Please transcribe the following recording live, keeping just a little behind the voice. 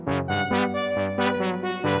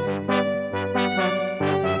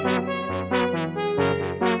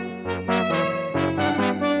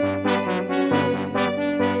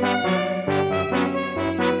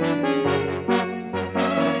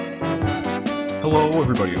Hello,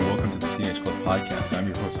 everybody, and welcome to the Teenage Club Podcast. I'm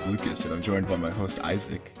your host, Lucas, and I'm joined by my host,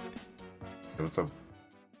 Isaac. What's up?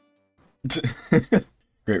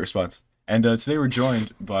 Great response. And today we're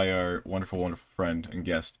joined by our wonderful, wonderful friend and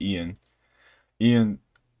guest, Ian. Ian,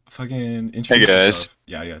 fucking introduce yourself.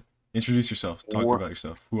 Yeah. Introduce yourself. Talk about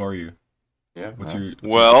yourself. Who are you? Yeah. What's man.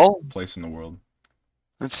 your place in the world?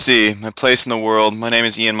 Let's see. My place in the world. My name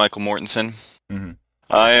is Ian Michael Mortensen. Mm-hmm.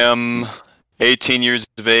 I am 18 years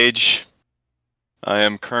of age. I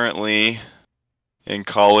am currently in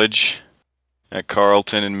college at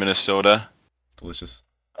Carleton in Minnesota. Delicious.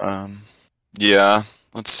 Yeah.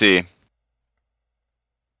 Let's see.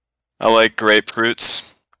 I like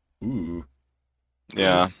grapefruits. Ooh.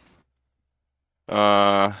 Yeah.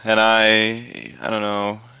 And I don't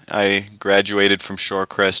know. I graduated from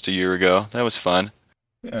Shorecrest a year ago. That was fun.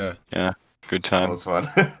 Yeah. Yeah. Good That time. was fun.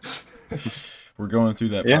 We're going through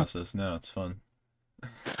that Yeah. process now. It's fun.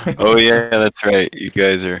 Oh yeah, that's right. You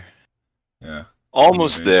guys are Yeah.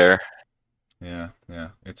 almost there. Yeah.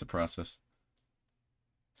 It's a process.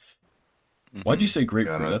 Why'd you say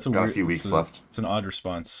grapefruit? That's a got weird. a few weeks left. It's an odd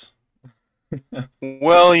response.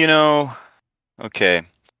 Well, okay.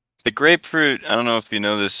 The grapefruit, I don't know if you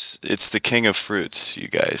know this, it's the king of fruits, you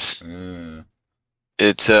guys.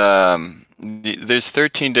 It's there's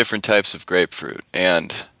 13 different types of grapefruit,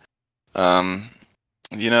 and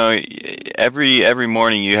every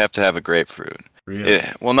morning you have to have a grapefruit. Really?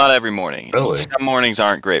 Well, not every morning. Really? Some mornings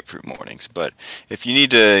aren't grapefruit mornings, but if you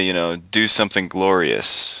need to, do something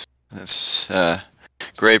glorious, that's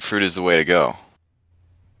grapefruit is the way to go.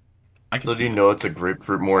 So do you know it's a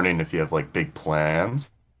grapefruit morning if you have like big plans?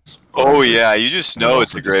 Oh yeah, you just know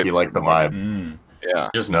it's a just grapefruit. be like the morning. vibe. Yeah.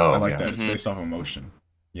 Just know. I like yeah. that. It's based off emotion.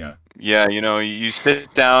 Yeah. Yeah, you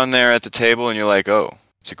sit down there at the table and you're like, oh,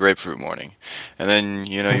 it's a grapefruit morning. And then,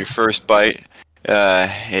 your first bite,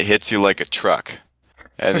 it hits you like a truck.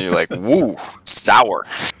 And then you're like, woo, sour.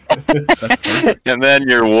 That's perfect. And then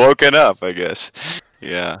you're woken up, I guess.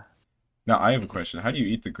 Yeah. Now, I have a question. How do you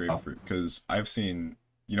eat the grapefruit? Because I've seen,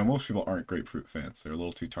 most people aren't grapefruit fans. They're a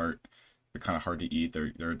little too tart. They're kind of hard to eat.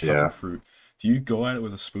 They're a tougher fruit. Do you go at it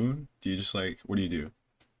with a spoon? Do you just what do you do?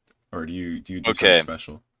 Or do you do something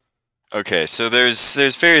special? Okay, so there's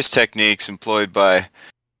various techniques employed by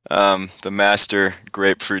the master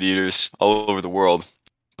grapefruit eaters all over the world.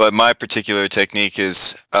 But my particular technique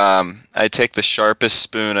is I take the sharpest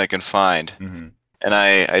spoon I can find, and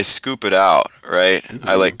I scoop it out, right? Ooh.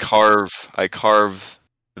 I carve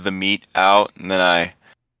the meat out, and then I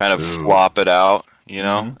kind of flop it out,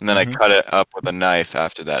 and then I cut it up with a knife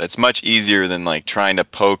after that. It's much easier than trying to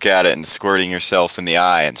poke at it and squirting yourself in the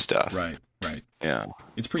eye and stuff. Right. Yeah.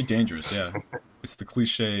 It's pretty dangerous, yeah. It's the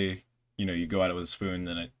cliche, you go at it with a spoon,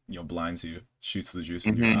 then it, blinds you, shoots the juice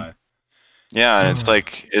into your eye. Yeah, and it's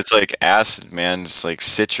like acid, man. It's like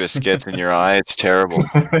citrus gets in your eye. It's terrible.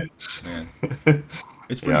 Man.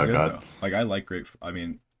 It's pretty good, though. I like grapefruit. I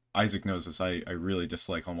mean, Isaac knows this. I really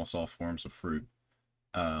dislike almost all forms of fruit.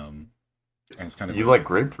 And it's kind of... You like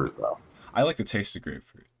grapefruit, though? I like the taste of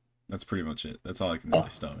grapefruit. That's pretty much it. That's all I can do in my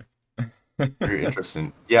stomach. Very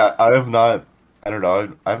interesting. Yeah, I don't know.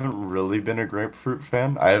 I haven't really been a grapefruit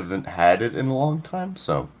fan. I haven't had it in a long time,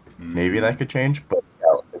 so maybe that could change. But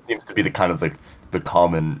it seems to be the kind of the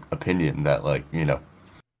common opinion that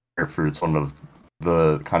grapefruit's one of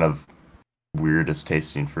the kind of weirdest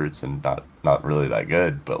tasting fruits and not really that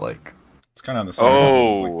good. But it's kind of on the same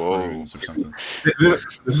level as prunes or something.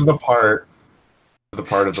 This is the part of the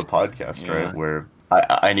podcast, right, where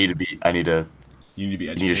I need to educated. You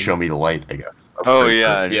need to show me the light, I guess. Oh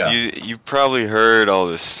yeah, you probably heard all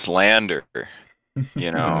this slander,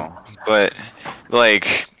 but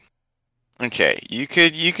okay, you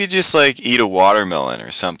could just eat a watermelon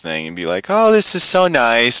or something and be like, oh, this is so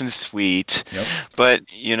nice and sweet. Yep. But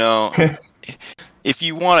if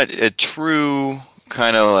you want a true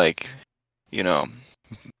kind of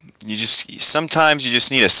sometimes you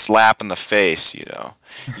just need a slap in the face, You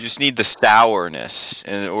just need the sourness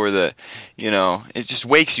or the, it just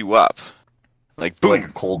wakes you up. Boom. Like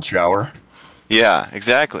a cold shower. Yeah,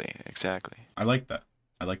 exactly. I like that.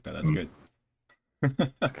 That's good.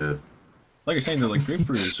 That's good. Like you're saying, though,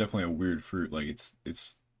 grapefruit is definitely a weird fruit. It's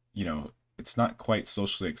it's not quite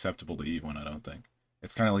socially acceptable to eat one, I don't think.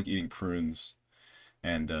 It's kind of like eating prunes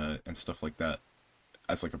and stuff like that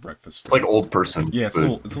as a breakfast food. It's like old person. Yeah, it's a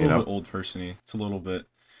little bit old person-y. It's a little bit,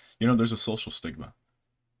 there's a social stigma.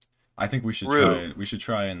 I think we should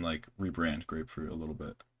try and rebrand grapefruit a little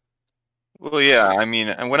bit. Well, yeah, I mean,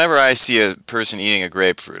 and whenever I see a person eating a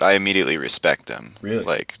grapefruit, I immediately respect them.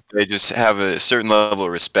 Really? They just have a certain level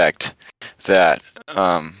of respect that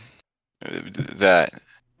that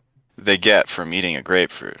they get from eating a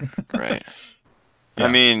grapefruit, right? Yeah. I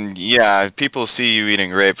mean, yeah, if people see you eating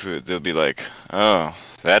grapefruit, they'll be like, "Oh,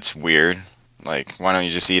 that's weird. Like, why don't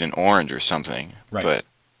you just eat an orange or something?" Right. But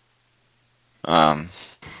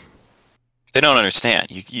they don't understand.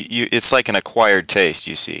 It's like an acquired taste,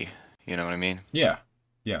 you see. You know what I mean? Yeah.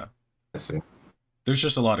 Yeah. I see. There's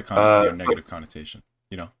just a lot of negative connotation.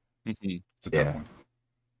 Mm-hmm. It's a tough Yeah. one.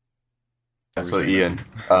 Yeah, What so were you saying,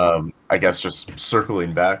 Ian, I guess just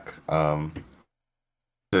circling back to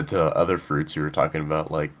the other fruits you were talking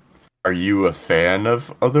about, like, are you a fan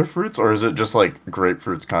of other fruits, or is it just like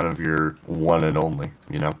grapefruit's kind of your one and only,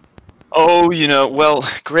 you know? Oh, well,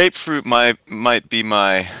 grapefruit might be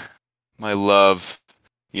my love,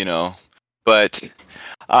 but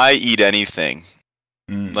I eat anything,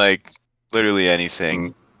 Mm, like literally anything,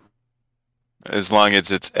 Mm. as long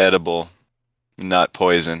as it's edible, not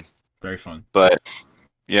poison. very fun. But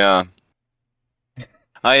yeah,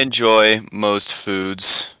 I enjoy most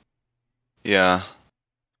foods. Yeah.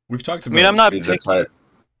 We've talked I mean, I'm about. not Is that picky.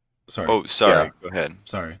 Sorry. Oh, sorry. Yeah. Go ahead.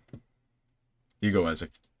 Sorry. You go, Isaac.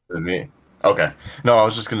 Is it me? Okay. No, I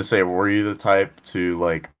was just gonna say, were you the type to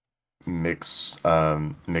like mix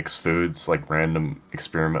foods, like random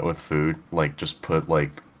experiment with food, like just put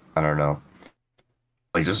like, I don't know,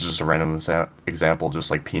 like just a random example,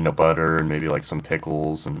 just like peanut butter and maybe like some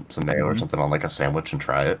pickles and some mayo or Mhm. something on like a sandwich and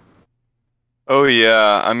try it? Oh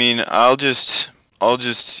yeah. I mean, I'll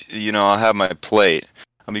have my plate.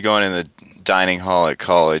 I'll be going in the dining hall at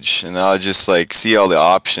college, and I'll just like see all the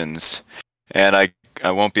options, and I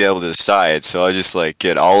won't be able to decide, so I'll just like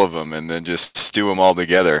get all of them and then just stew them all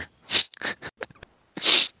together.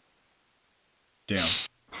 Damn.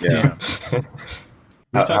 Yeah. Damn.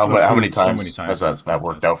 We've talked about how food many so times many times has on this that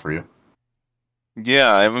worked podcast. out for you?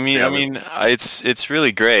 Yeah, Yeah, it's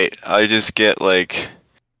really great. I just get like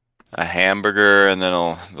a hamburger, and then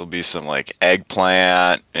there'll be some like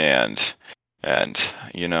eggplant and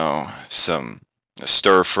some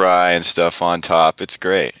stir fry and stuff on top. It's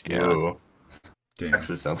great. Yeah. Whoa, Damn.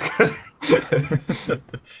 actually sounds good.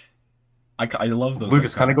 I love those.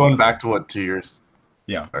 Lucas, kind of going back to what 2 years.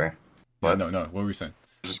 Yeah. Sorry. Yeah. What? No. What were you saying?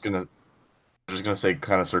 Just gonna say,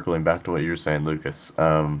 kind of circling back to what you were saying, Lucas.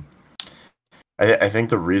 I think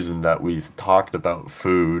the reason that we've talked about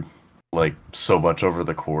food like so much over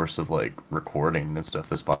the course of like recording and stuff,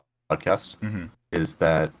 this podcast, Mm-hmm. is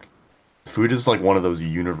that food is like one of those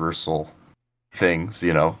universal things,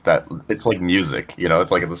 that it's like music,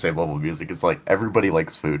 it's like at the same level of music. It's like everybody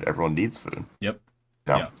likes food, everyone needs food. Yep.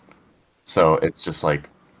 You know? Yeah. So it's just like,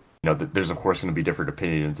 there's of course going to be different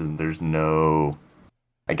opinions, and there's no,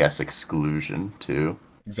 I guess, exclusion to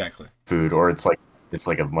Exactly. food, or it's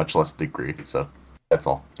like a much less degree. So that's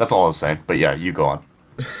all I was saying. But yeah, you go on.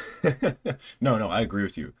 No, I agree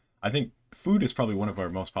with you. I think food is probably one of our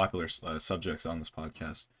most popular subjects on this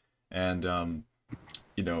podcast, and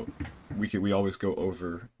we always go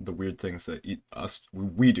over the weird things that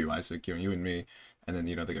we do, Isaac, you and me, and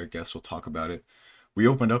then our guests will talk about it. We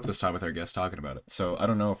opened up this time with our guest talking about it, so I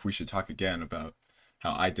don't know if we should talk again about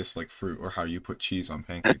how I dislike fruit or how you put cheese on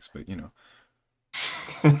pancakes, but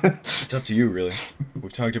it's up to you, really.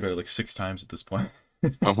 We've talked about it like 6 times at this point.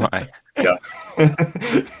 Oh my. Yeah.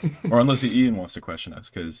 Or unless Ian wants to question us,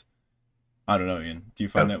 because I don't know, Ian. Do you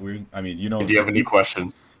find that weird? I mean, Do you have any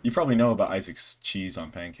questions? You probably know about Isaac's cheese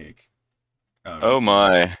on pancake. Oh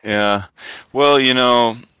my. Yeah. Well,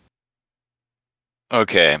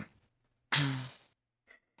 okay.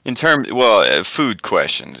 Food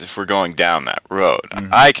questions, if we're going down that road. Mhm.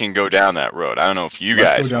 I can go down that road. I don't know if you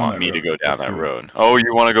Let's go guys down want that me to road. go down Let's that do it. road. Oh,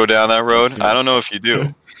 you want to go down that road? Let's do I it. don't know if you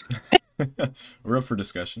do. We're up for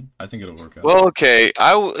discussion. I think it'll work out. Well, okay.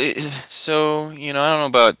 So, I don't know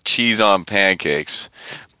about cheese on pancakes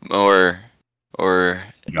or You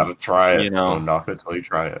gotta try it. You know. Don't knock it till you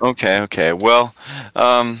try it. okay. Well,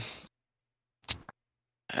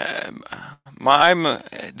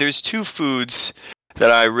 there's 2 foods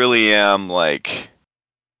that I really am like.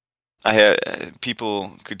 I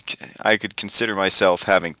could consider myself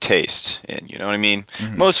having taste in. You know what I mean?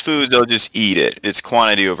 Mhm. Most foods, I'll just eat it. It's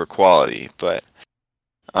quantity over quality. But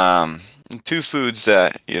 2 foods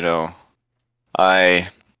that I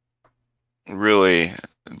really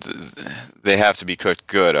they have to be cooked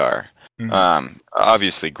good are. Mhm.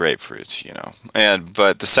 Obviously grapefruits,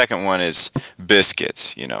 but the second one is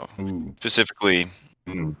biscuits, Ooh. specifically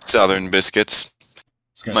Mm. Southern biscuits. I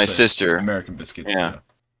was gonna My say, sister, American biscuits. Yeah.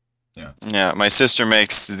 yeah, my sister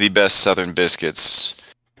makes the best Southern biscuits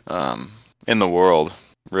in the world,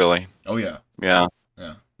 really. Oh yeah. Yeah.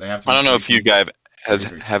 Yeah. They have to. I don't know if you guys have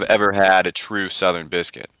specific. ever had a true Southern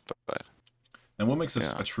biscuit, but And what makes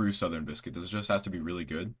Yeah. a true Southern biscuit? Does it just have to be really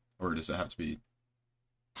good, or does it have to be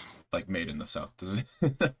like made in the South? Does it?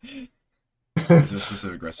 Is there a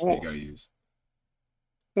specific recipe you gotta use?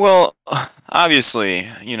 Well, obviously,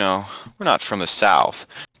 we're not from the South,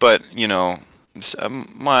 but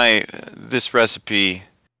my this recipe,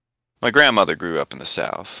 my grandmother grew up in the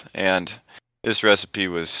South, and this recipe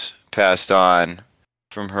was passed on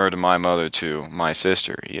from her to my mother to my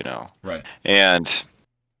sister, Right. and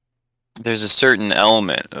there's a certain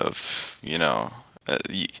element of, you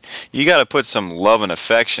got to put some love and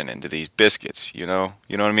affection into these biscuits, you know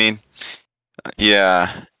what I mean?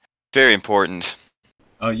 Yeah, very important.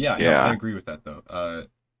 Yeah, no, I Yeah. agree with that though.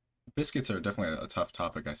 Biscuits are definitely a tough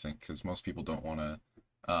topic, I think, because most people don't want to,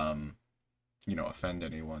 offend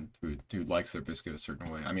anyone who likes their biscuit a certain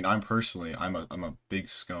way. I mean, I'm a big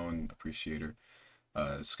scone appreciator.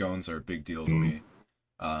 Scones are a big deal to me,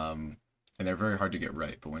 and they're very hard to get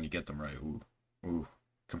right. But when you get them right, ooh,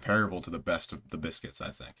 comparable to the best of the biscuits, I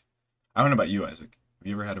think. I don't know about you, Isaac. Have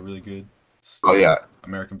you ever had a really good Oh yeah,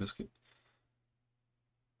 American biscuit?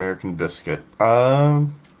 American biscuit. You I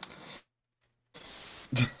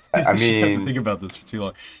should have to mean, think about this for too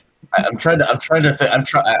long. I'm trying to think.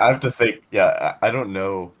 I have to think. Yeah, I don't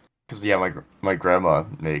know, because yeah, my grandma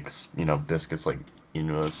makes biscuits like what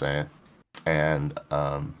I'm saying, and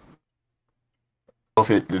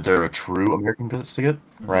if they're a true American biscuit,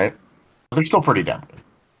 right? But they're still pretty damn good.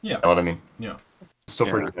 Yeah. You know what I mean? Yeah. Still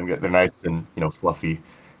pretty damn good. They're nice and fluffy,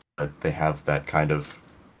 but they have that kind of,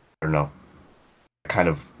 I don't know, kind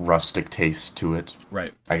of rustic taste to it.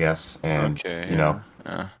 Right. I guess, and Okay.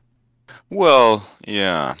 Yeah. Well,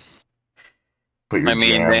 yeah. Put your I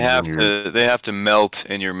mean, they jams have to melt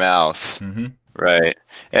in your mouth, Mm-hmm. right?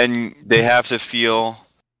 And they have to feel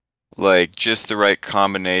like just the right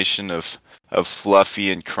combination of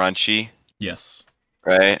fluffy and crunchy, Yes.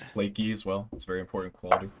 right? Flaky as well. It's very important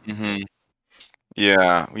quality. Mm-hmm.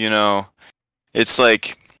 Yeah, it's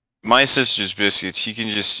like my sister's biscuits. You can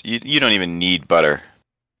just you don't even need butter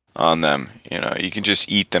on them. You can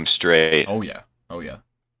just eat them straight. Oh yeah. Oh yeah.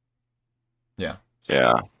 Yeah.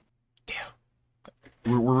 Yeah. Damn.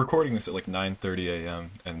 We're recording this at like 9:30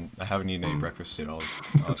 a.m. and I haven't eaten any breakfast yet. All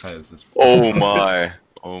I've had is this. Oh my.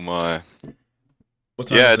 Oh my. What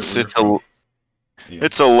time Yeah, is it?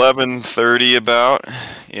 it's 11:30 about.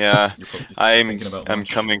 Yeah. You're probably I'm thinking about I'm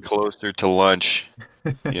lunch. coming closer to lunch.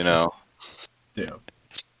 Yeah.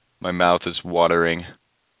 My mouth is watering.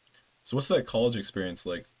 So what's that college experience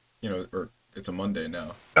like? Or it's a Monday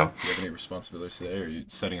now. No. Do you have any responsibilities today, or are you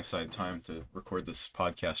setting aside time to record this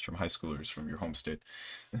podcast from high schoolers from your home state?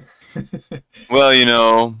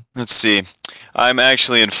 Well, let's see. I'm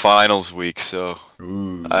actually in finals week, so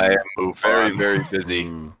Ooh. I am very, fun. very busy.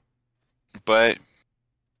 Ooh. But,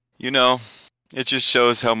 it just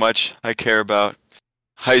shows how much I care about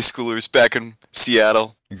high schoolers back in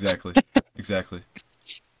Seattle. Exactly.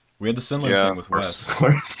 We had the similar Yeah, thing with Wes. Of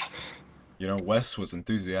course. Wes was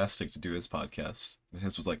enthusiastic to do his podcast. And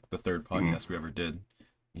his was like the third podcast we ever did.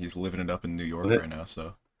 He's living it up in New York right now,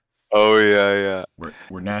 so Oh yeah.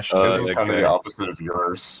 we're national. This is kind of the opposite of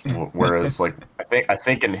yours. Whereas, like, I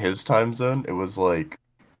think in his time zone, it was like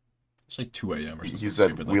It's like 2 a.m. or something. he said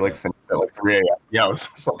stupid we like like finished at like 3 a.m. Yeah, it was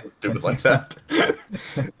something stupid like that.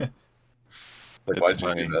 Like, That's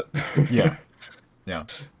why'd you do that? Yeah.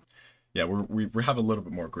 We have a little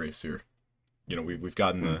bit more grace here. We've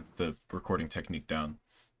gotten the recording technique down.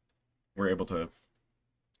 We're able to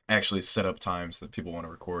actually set up times that people want to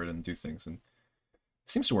record and do things, and it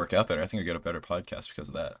seems to work out better. I think I get a better podcast because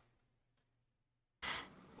of that.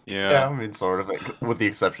 Yeah, I mean, sort of, with the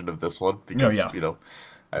exception of this one, because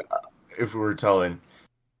if we were telling,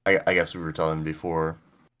 I guess we were telling before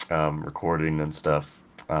recording and stuff.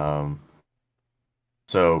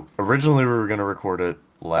 So originally we were gonna record it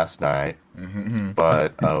last night,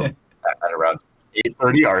 but at around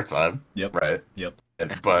 8:30 our time. Yep. Right. Yep.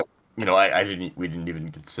 But we didn't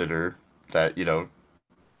even consider that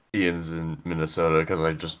Ian's in Minnesota, because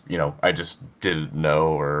I just didn't know,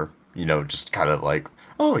 or just kind of like,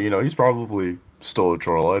 oh, he's probably still a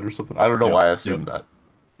Trollite or something. I don't know why I assumed that,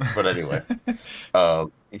 but anyway,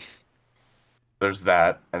 there's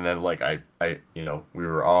that, and then like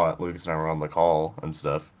Lucas and I were on the call and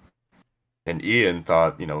stuff, and Ian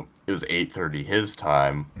thought it was 8:30 his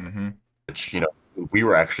time, which we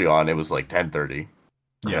were actually on. It was like 10:30.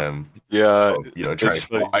 Yeah.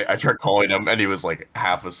 So, I tried calling him, and he was like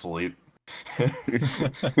half asleep.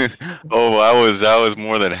 Oh, I was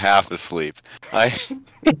more than half asleep.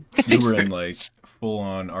 You were in like full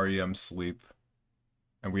on REM sleep,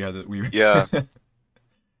 and yeah.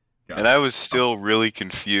 And I was still really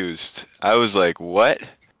confused. I was like, what?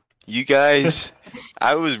 You guys,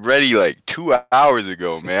 I was ready like 2 hours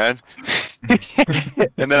ago, man.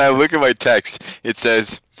 And then I look at my text. It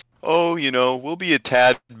says, "Oh, we'll be a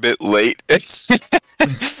tad bit late."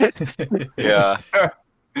 Yeah,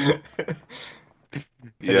 yeah,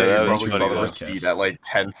 You that was probably funny saw the though. receipt at like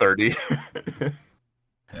 10:30.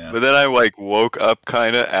 Yeah. But then I like woke up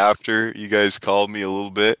kind of after you guys called me a little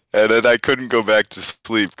bit, and then I couldn't go back to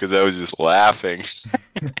sleep because I was just laughing.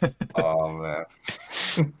 Oh man.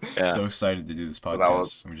 Yeah. So excited to do this So that podcast.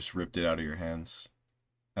 was- We just ripped it out of your hands.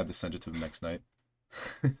 Had to send it to the next night.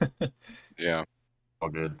 Yeah. All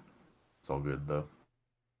good. It's all good though.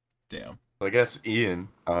 Damn. So I guess Ian,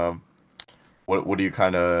 what do you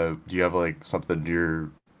have like something you're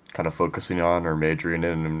kind of focusing on or majoring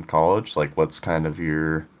in college? Like what's kind of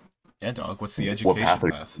your Yeah, dog. What's the what education path are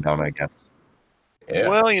you path? down, I guess? Yeah.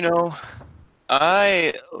 Well,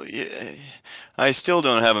 I I still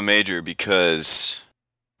don't have a major because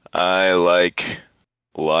I like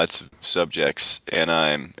lots of subjects and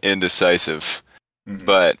I'm indecisive. Mhm.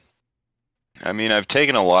 But I mean, I've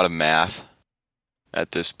taken a lot of math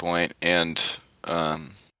at this point, and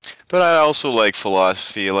but I also like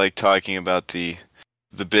philosophy. I like talking about the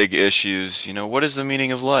big issues. What is the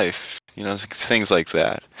meaning of life? Things like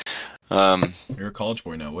that. You're a college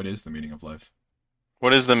boy now. What is the meaning of life?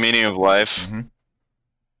 What is the meaning of life? Mhm.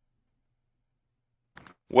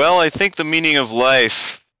 Well, I think the meaning of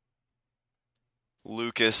life,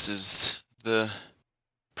 Lucas, is the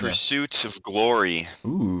pursuit of glory.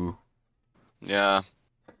 Ooh. Yeah.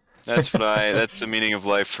 That's the meaning of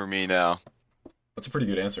life for me now. That's a pretty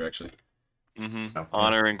good answer, actually. Okay.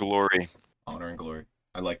 Honor and glory. Honor and glory.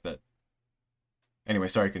 I like that. Anyway,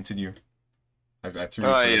 sorry, continue. I threw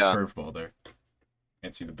Oh, you for yeah. a curveball there.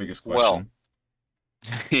 Answer the biggest Well.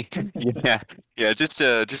 question. Yeah, just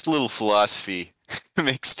a little philosophy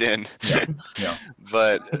mixed in. Yeah.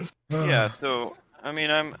 But yeah, so I mean,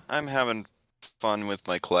 I'm having fun with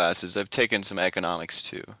my classes. I've taken some economics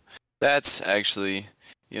too. That's actually,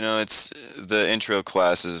 it's the intro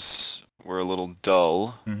classes were a little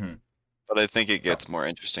dull, Mm-hmm. but I think it gets more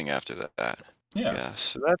interesting after that. Yeah. Yeah,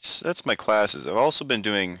 so that's my classes. I've also been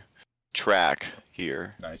doing track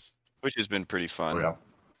here, Nice. which has been pretty Oh, fun. yeah.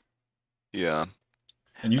 Yeah.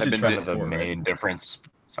 And you I've did been track Kind of the before, right? main difference.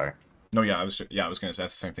 Sorry. No, yeah, I was gonna ask the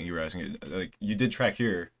same thing you were asking. Like, you did track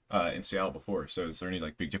here in Seattle before, so is there any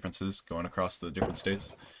like big differences going across the different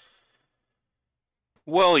states?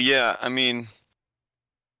 Well, yeah, I mean,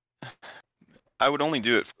 I would only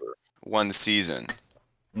do it for one season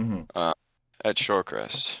Mm-hmm. at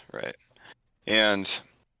Shorecrest, right? And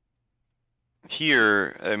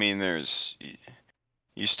here, I mean,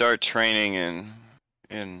 you start training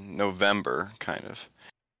in November, kind of.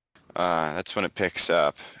 That's when it picks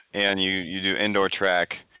up, and you do indoor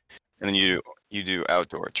track, and then you do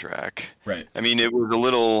outdoor track. Right. I mean, it was a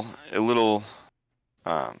little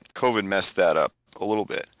COVID messed that up a little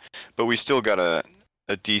bit, but we still got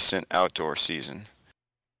a decent outdoor season.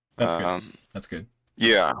 That's good. That's good.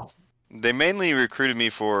 Yeah, they mainly recruited me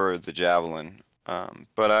for the javelin,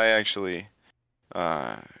 but I actually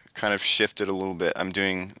kind of shifted a little bit. I'm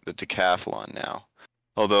doing the decathlon now,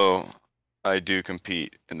 although I do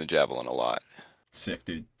compete in the javelin a lot. Sick,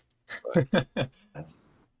 dude.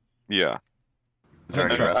 Yeah. Is there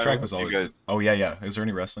any Track wrestling? was You always. guys- Oh yeah. Is there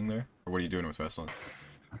any wrestling there, or what are you doing with wrestling?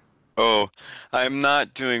 Oh, I'm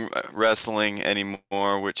not doing wrestling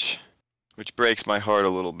anymore, which breaks my heart a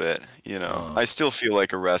little bit. Oh. I still feel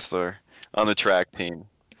like a wrestler on the track team.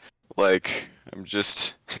 Like I'm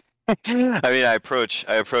just. I mean, I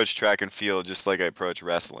approach track and field just like I approach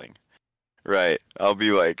wrestling. Right. I'll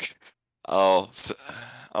be like, I'll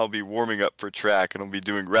be warming up for track and I'll be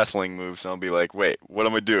doing wrestling moves and I'll be like, wait, what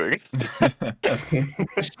am I doing?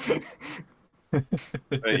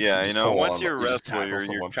 But yeah, Just go once on, you're a you just wrestler, tackle you're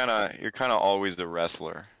someone. you're kind of always a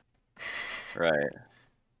wrestler, right?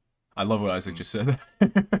 I love what Isaac just said.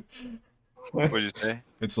 What did you say?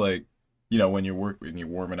 It's like, when you're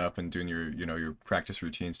warming up and doing your practice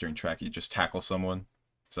routines during track, you just tackle someone.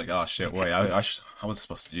 It's like, oh shit, wait, I was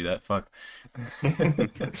supposed to do that. Fuck.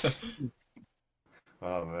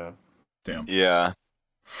 Oh man. Damn. Yeah.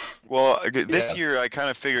 Well, this Yeah. year I kind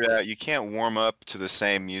of figured out you can't warm up to the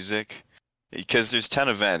same music because there's 10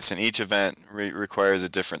 events and each event requires a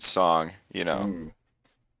different song. Ooh.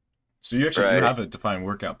 So you actually Right. you have a defined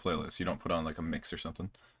workout playlist. You don't put on like a mix or something.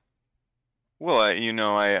 Well,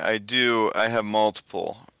 I do. I have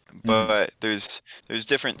multiple, but there's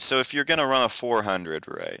different. So if you're gonna run a 400,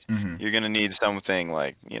 right, Mm-hmm. you're gonna need something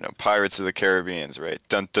like Pirates of the Caribbean's, right?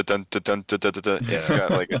 Dun dun dun dun dun dun dun. Dun, dun. It's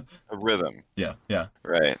got like a rhythm, Yeah.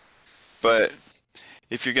 right? But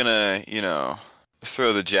if you're gonna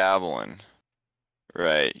throw the javelin,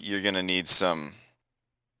 right, you're gonna need some.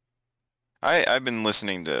 I've been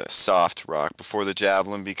listening to soft rock before the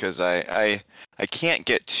javelin because I can't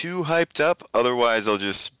get too hyped up. Otherwise, I'll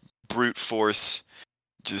just brute force,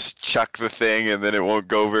 just chuck the thing, and then it won't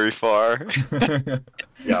go very far.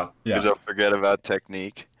 Yeah. Because I'll forget about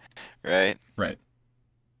technique, right? Right.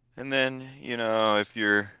 And then if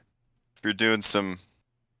you're doing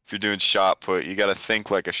shot put, you got to think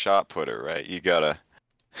like a shot putter, right? You gotta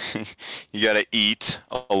you gotta eat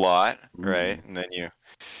a lot, right? And then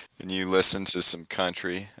you listen to some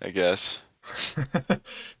country, I guess.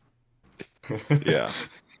 Yeah.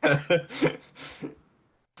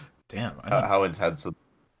 Damn. How intense a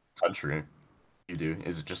country you do?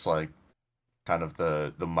 Is it just like kind of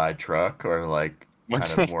the my truck, or like kind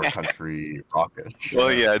of more country rockish?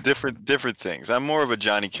 Well, yeah, different things. I'm more of a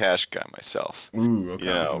Johnny Cash guy myself. Ooh, okay.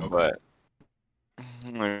 Okay. But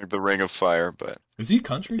like the Ring of Fire, but Is he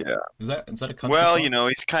country? yeah. Is that a country Well, song?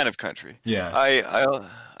 he's kind of country. Yeah.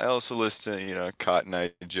 I also listen to, Cotton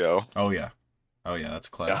Eye Joe. Oh yeah. That's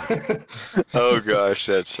a classic. Yeah. Oh gosh,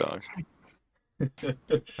 that song.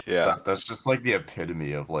 Yeah. That's just like the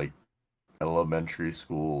epitome of like elementary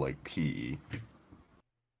school like PE.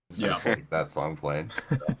 Yeah. It's like that song playing.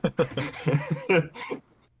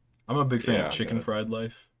 I'm a big fan Yeah, of Chicken yeah. Fried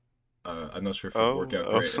Life. I'm not sure if it would work out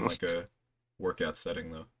Oh. great in like a workout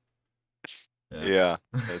setting though. Yeah,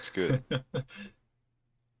 that's good.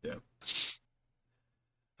 Yeah. It's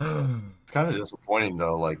kind of disappointing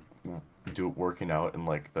though, like working out in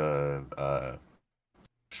like the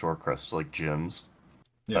Shorecrest like gyms.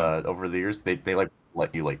 Yeah. Over the years, they like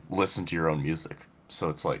let you like listen to your own music, so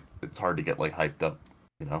it's like it's hard to get like hyped up,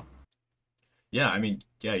 you know. Yeah, I mean,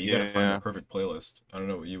 yeah, you gotta find Yeah. the perfect playlist. I don't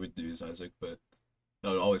know what you would use, Isaac, but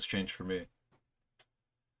that would always change for me.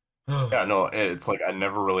 Yeah, no, it's like I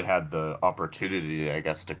never really had the opportunity, I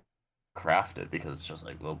guess, to craft it because it's just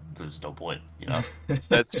like, well, there's no point, you know.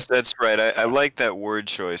 That's right. I like that word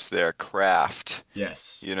choice there, craft.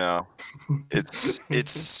 Yes.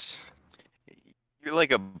 It's you're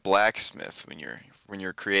like a blacksmith when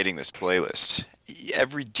you're creating this playlist.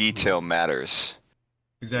 Every detail matters.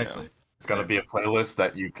 Exactly. It's got to be a playlist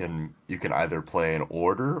that you can either play in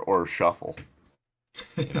order or shuffle.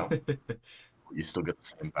 You know, you still get the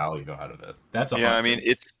same value out of it. That's a Yeah, hot I mean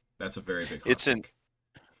take. That's a very big hot it's an take.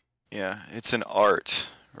 it's an art,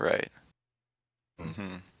 right? Mm.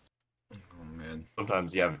 Hmm. Oh man.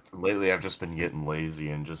 Sometimes, yeah. Lately, I've just been getting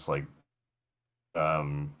lazy and just like,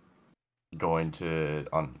 going to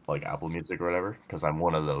on like Apple Music or whatever because I'm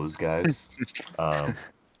one of those guys.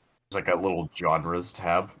 There's like a little genres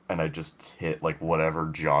tab, and I just hit like whatever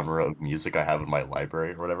genre of music I have in my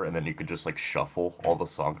library or whatever, and then you could just like shuffle all the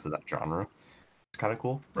songs of that genre. It's kind of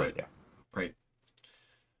cool, but Right. yeah.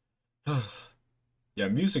 Right. Yeah,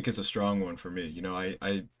 music is a strong one for me.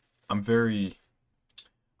 I'm very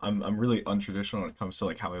I'm really untraditional when it comes to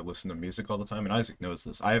like how I listen to music all the time, and Isaac knows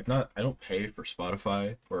this. I don't pay for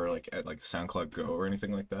Spotify or like at like SoundCloud Go or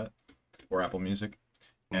anything like that, or Apple Music,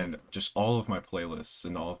 and just all of my playlists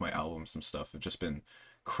and all of my albums and stuff have just been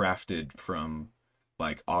crafted from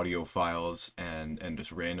like audio files and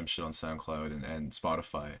just random shit on SoundCloud and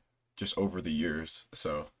Spotify just over the years.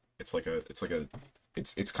 So it's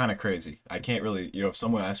kind of crazy. I can't really, if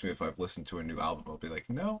someone asks me if I've listened to a new album, I'll be like,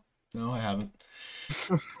 no, I haven't.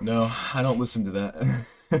 No, I don't listen to that.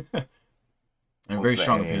 I have very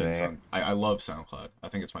strong opinions on. I love SoundCloud. I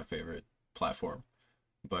think it's my favorite platform,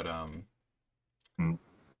 but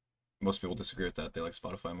most people disagree with that. They like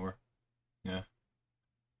Spotify more. Yeah,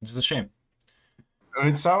 which is a shame. I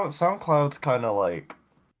mean, SoundCloud's kind of like,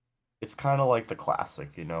 it's kind of like the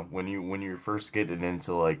classic, you know, when you're first getting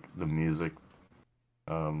into like the music,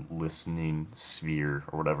 listening sphere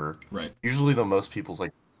or whatever. Right. Usually, the most people's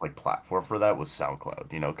like platform for that was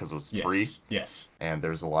SoundCloud, you know, because it was free. Yes. And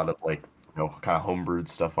there's a lot of like, kind of homebrewed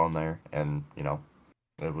stuff on there, and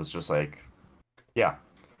it was just like, yeah,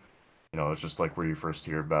 it's just like where you first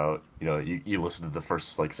hear about, you listen to the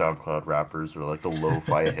first like SoundCloud rappers or like the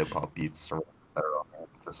lo-fi hip hop beats or whatever,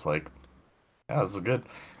 just like, yeah, this is good,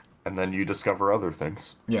 and then you discover other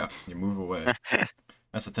things. Yeah, you move away.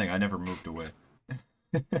 That's the thing. I never moved away.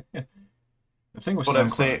 The thing with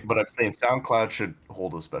SoundCloud. I'm saying SoundCloud should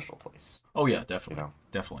hold a special place. Oh yeah, definitely,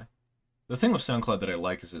 definitely. The thing with SoundCloud that I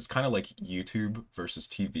like is it's kind of like YouTube versus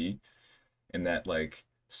TV, in that like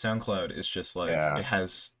SoundCloud is just like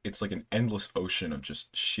it's like an endless ocean of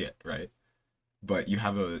just shit, right? But you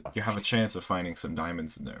have a chance of finding some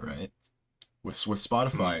diamonds in there, right? With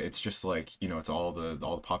Spotify, it's just like it's all the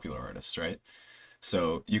popular artists, right?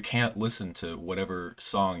 So you can't listen to whatever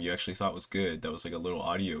song you actually thought was good. That was like a little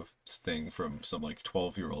audio thing from some like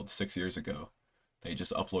 12-year-old 6 years ago. They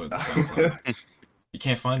just uploaded the SoundCloud. You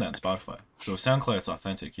can't find that on Spotify. So with SoundCloud, it's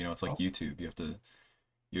authentic. You know, it's like YouTube.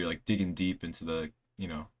 You're like digging deep into the,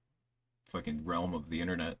 fucking realm of the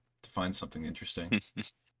internet to find something interesting.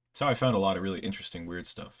 That's how I found a lot of really interesting, weird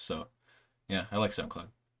stuff. So, yeah, I like SoundCloud.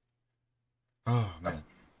 Oh, man.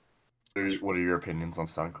 What are your opinions on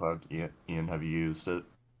SoundCloud, Ian? Have you used it?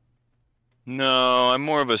 No, I'm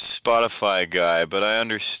more of a Spotify guy, but I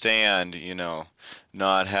understand,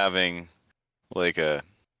 not having like a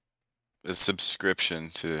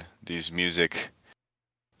subscription to these music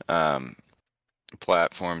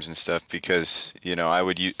platforms and stuff because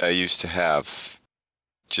I used to have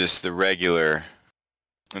just the regular,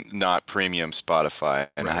 not premium Spotify,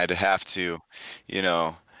 and Right. I'd have to,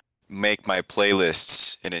 make my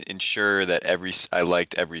playlists and ensure that I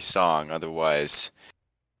liked every song. Otherwise,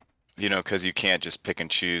 because you can't just pick and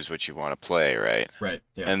choose what you want to play, right? Right,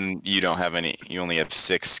 yeah. And you only have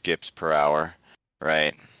 6 skips per hour,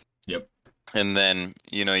 right? Yep. And then,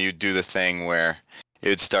 you do the thing where it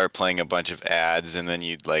would start playing a bunch of ads and then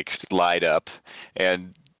you'd like slide up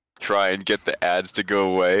and try and get the ads to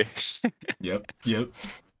go away. Yep. Yeah.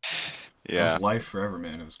 That was life forever,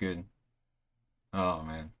 man. It was good. Oh,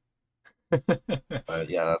 man.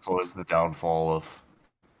 Yeah, that's always the downfall of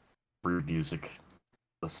free music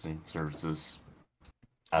listening services.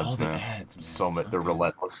 All the ads, man. So much, they're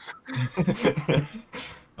relentless. I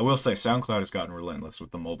will say SoundCloud has gotten relentless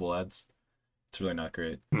with the mobile ads. It's really not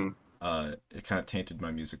great. It kind of tainted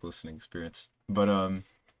my music listening experience. But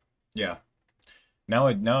yeah. Now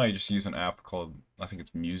I just use an app called, I think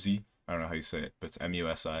it's Musi. I don't know how you say it, but it's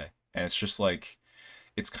MUSI, and it's just like,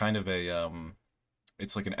 it's kind of a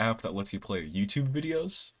it's like an app that lets you play YouTube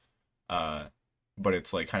videos, but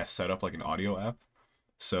it's like kind of set up like an audio app.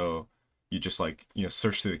 So you just like,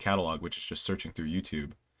 search through the catalog, which is just searching through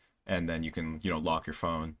YouTube, and then you can, lock your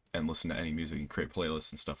phone and listen to any music and create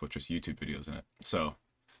playlists and stuff with just YouTube videos in it. So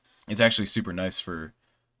it's actually super nice for,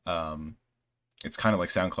 it's kind of like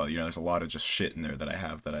SoundCloud, there's a lot of just shit in there that I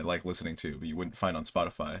have that I like listening to, but you wouldn't find on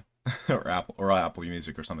Spotify or Apple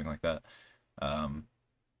Music or something like that.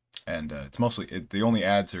 And it's mostly, the only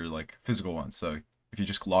ads are like physical ones. So if you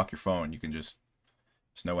just lock your phone, you can just,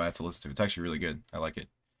 there's no ads to listen to. It's actually really good. I like it.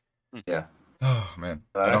 Yeah. Oh, man.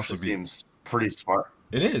 That actually seems pretty smart.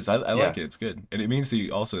 It is. I like it. It's good. And it means that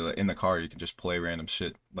you also, in the car, you can just play random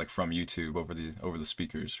shit like from YouTube over the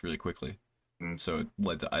speakers really quickly. So it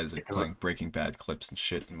led to Isaac playing Breaking Bad clips and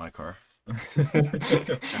shit in my car.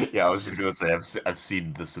 Yeah, I was just gonna say I've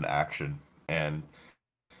seen this in action, and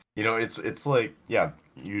it's like, yeah,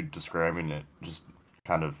 you describing it just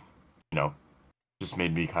kind of just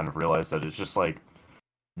made me kind of realize that it's just like,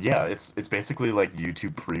 yeah, it's basically like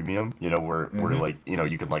YouTube Premium, where like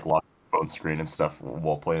you can like lock your phone screen and stuff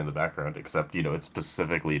while playing in the background, except it's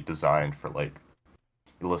specifically designed for like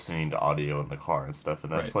listening to audio in the car and stuff,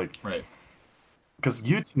 and that's right. Because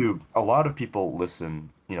YouTube, a lot of people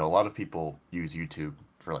listen, a lot of people use YouTube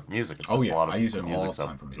for like music and stuff. Oh yeah, a lot of I use it all music the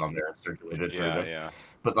time for music. on there and circulated Yeah, for them. yeah.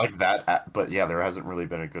 But like that, but yeah, there hasn't really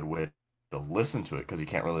been a good way to listen to it because you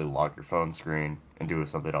can't really lock your phone screen and do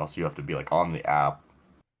something else. You have to be like on the app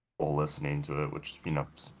while listening to it, which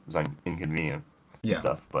is inconvenient and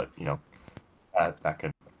stuff. But that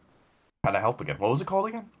can kind of help again. What was it called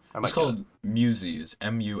again? It's called Musi. It's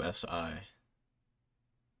MUSI.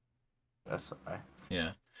 SI.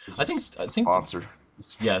 Yeah, I think sponsored.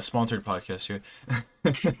 Yeah, sponsored podcast here.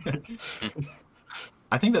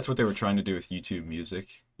 I think that's what they were trying to do with YouTube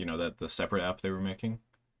Music. That the separate app they were making.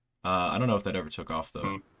 I don't know if that ever took off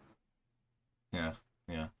though. Yeah.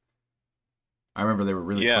 I remember they were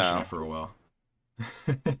really pushing it for a while.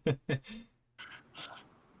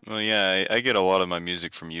 Well, yeah, I get a lot of my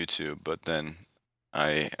music from YouTube, but then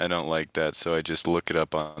I don't like that, so I just look it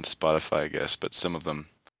up on Spotify, I guess. But some of them,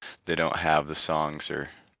 they don't have the songs or...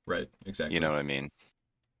 Right, exactly. You know what I mean?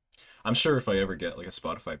 I'm sure if I ever get like a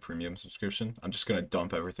Spotify premium subscription, I'm just gonna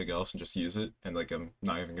dump everything else and just use it, and like I'm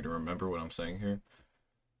not even gonna remember what I'm saying here.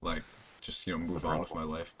 Like, just move on with my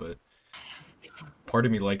life. But part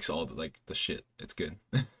of me likes all the shit. It's good.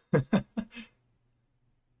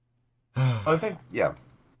 I think, yeah.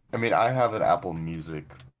 I mean, I have an Apple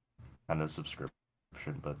Music kind of subscription,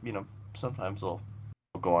 but sometimes I'll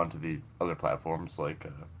go on to the other platforms like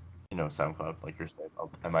SoundCloud, like you're saying.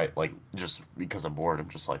 I might like, just because I'm bored, I'm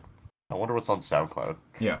just like, I wonder what's on SoundCloud.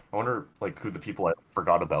 Yeah. I wonder like who the people I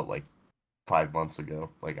forgot about like 5 months ago.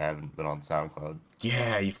 Like I haven't been on SoundCloud.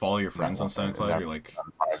 Yeah, you follow your friends on SoundCloud. You're like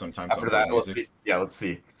sometimes after that. Let's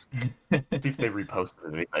see. See if they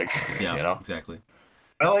reposted anything. Yeah, You know. exactly.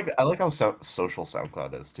 I like how social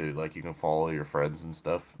SoundCloud is too. Like you can follow your friends and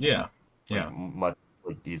stuff. Yeah, Like yeah, much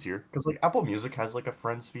like easier because like Apple Music has like a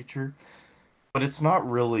friends feature, but it's not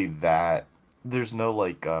really that. There's no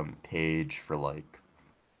like page for like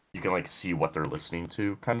you can like see what they're listening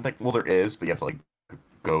to kind of thing. Well, there is, but you have to like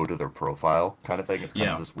go to their profile kind of thing. It's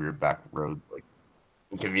kind of yeah, this weird back road like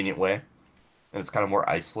inconvenient way, and it's kind of more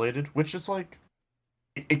isolated, which is like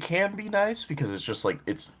it can be nice because it's just like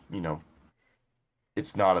it's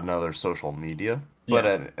it's not another social media, but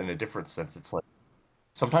yeah. in a different sense, it's like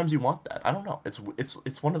sometimes you want that. I don't know.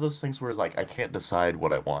 It's one of those things where like I can't decide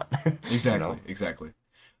what I want. You Exactly, know, exactly.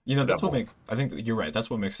 You know, you that's got what make both. I think that you're right. That's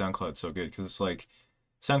what makes SoundCloud so good because it's like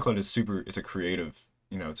SoundCloud is super. It's a creative.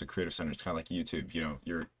 It's a creative center. It's kind of like YouTube.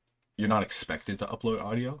 You're not expected to upload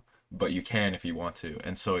audio, but you can if you want to.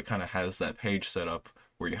 And so it kind of has that page set up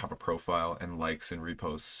where you have a profile and likes and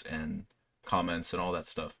reposts and comments and all that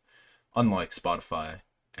stuff. Unlike Spotify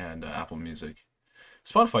and Apple Music.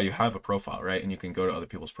 Spotify, you have a profile, right? And you can go to other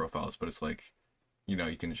people's profiles, but it's like, you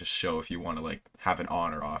can just show if you want to like have it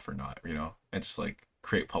on or off or not, and just like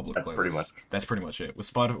create public That's pretty playlists. much. That's pretty much it.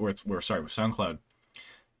 With Spotify, with SoundCloud,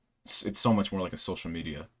 it's so much more like a social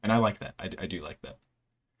media, and I like that. I do like that.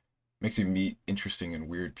 Makes you meet interesting and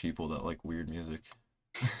weird people that like weird music.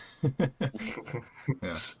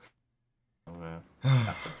 Yeah. Oh, yeah,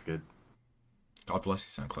 that's good. God bless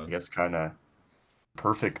you, I SoundCloud. guess kind of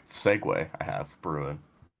perfect segue I have, Bruin.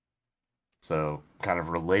 So kind of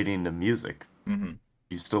relating to music. Hmm.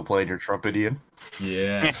 You still playing your trumpet, Ian?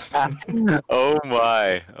 Yeah. Oh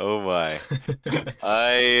my, oh my.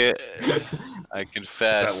 I I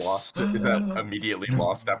Is that confess, lost? Is that immediately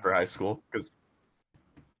lost after high school? Because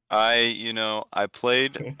I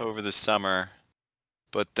played over the summer,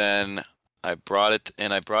 but then I brought it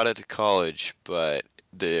to college, but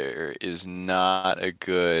there is not a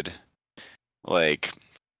good like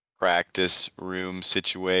practice room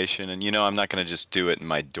situation. And I'm not going to just do it in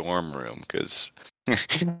my dorm room cuz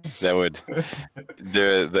that would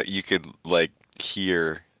there that you could like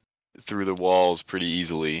hear through the walls pretty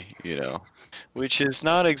easily, which is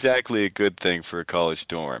not exactly a good thing for a college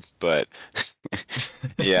dorm, but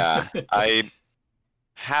yeah, I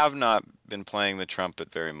have not been playing the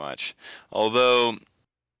trumpet very much. Although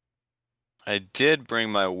I did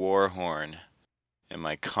bring my war horn and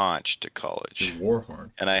my conch to Your college, war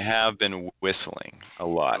horn. and I have been whistling a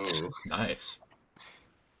lot. oh, Nice.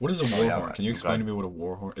 What is a oh war yeah, horn? man. Can you I'm explain to glad. me what a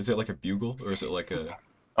war horn? Is it like a bugle or is it like a?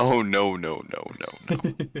 Oh no, no, no, no,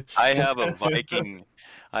 no. I have a Viking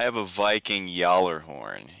I have a Viking Yaller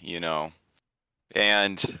horn,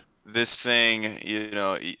 and this thing,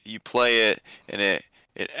 you play it and it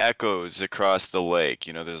echoes across the lake.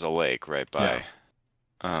 There's a lake Yeah.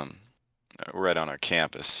 um, right on our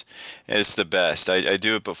campus. It's the best. I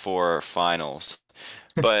do it before our finals,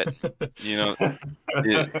 but you know,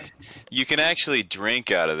 it, you can actually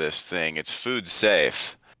drink out of this thing. It's food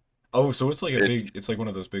safe. Oh, so it's like It's it's like one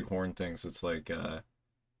of those big horn things. It's like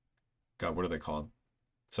God, what are they called?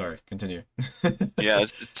 Sorry, continue. yeah,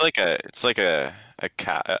 it's like a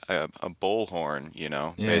bullhorn,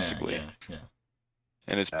 Yeah, basically, yeah, yeah.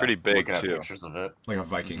 and it's Yeah, pretty I'm big looking at too. pictures of it. Like a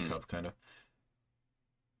Viking hmm cup kind of.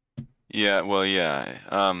 Yeah, well, yeah.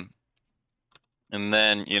 And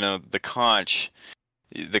then the conch.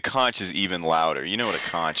 The conch is even louder. You know what a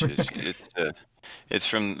conch is?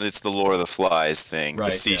 It's the Lord of the Flies thing,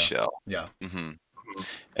 the Right, yeah. seashell. Yeah. hmm Mhm.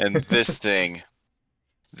 And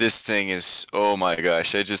this thing is, oh my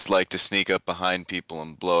gosh! I just like to sneak up behind people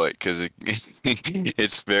and blow it because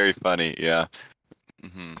it's very funny. Yeah.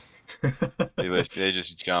 hmm they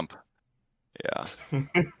just jump. Yeah.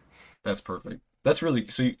 That's perfect. That's really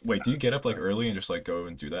so wait, do you get up like early and just like go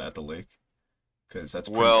and do that at the lake? Cuz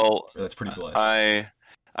Well, that's pretty blessed.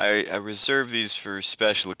 I reserve these for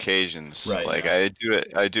special occasions. Right, Like yeah.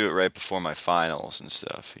 I do it right before my finals and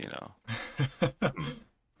stuff.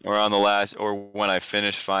 Or on the last, or when I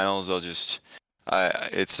finish finals,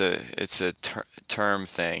 it's a term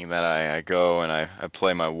thing that I go and I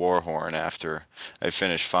play my war horn after I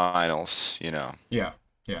finish finals. Yeah.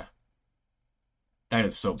 Yeah. That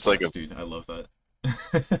is so It's like a blessed, dude. I love that.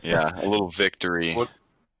 yeah, a little victory What?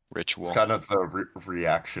 It's ritual. kind of the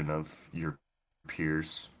reaction of your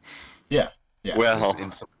peers. Yeah. Yeah. Is Well,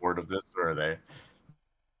 in support of this, or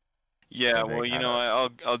yeah, are they well, kind of?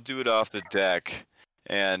 I'll do it off the deck,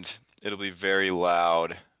 and it'll be very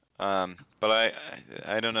loud. But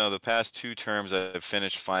I don't know. The past two terms I've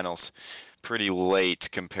finished finals pretty late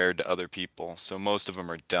compared to other people, so most of them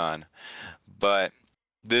are done. But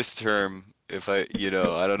this term, if I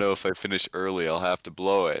don't know if I finish early, I'll have to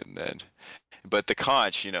blow it, and then but the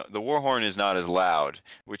conch, the war horn is not as loud,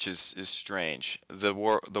 which is strange. The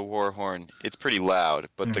war horn, it's pretty loud,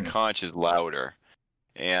 but the conch is louder,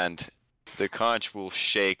 and the conch will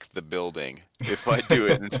shake the building if I do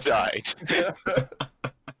it inside.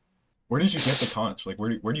 Where did you get the conch? Like, where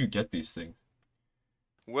do you get these things?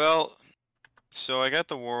 Well, so I got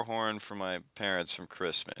the war horn for my parents from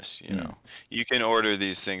Christmas. You can order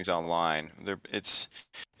these things online. It's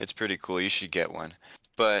pretty cool. You should get one.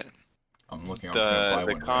 But I'm gonna buy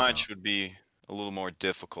the one conch right would be a little more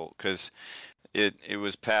difficult because it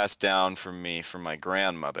was passed down from me from my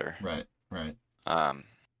grandmother. Right. I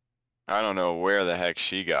don't know where the heck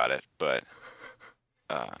she got it, but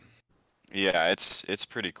yeah, it's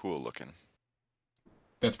pretty cool looking.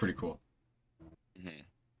 That's pretty cool. Mm-hmm.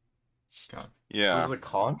 God. Yeah. Was a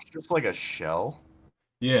conch just like a shell?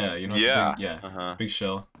 Yeah, Yeah. Big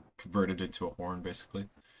shell converted into a horn, basically.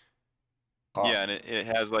 Yeah, and it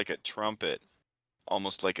has like a trumpet,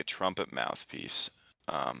 almost like a trumpet mouthpiece.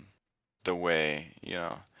 The way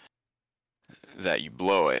that you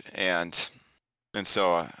blow it, and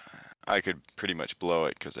so I could pretty much blow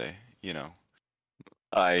it because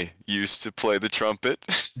I used to play the trumpet.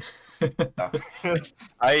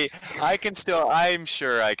 I can still. I'm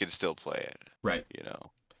sure I can still play it. Right.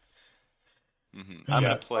 I'm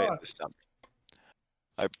gonna play it this summer.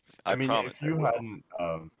 I mean, promise. if you hadn't,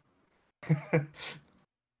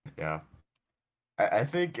 yeah, I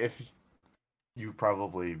think if you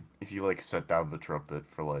like set down the trumpet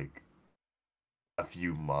for like a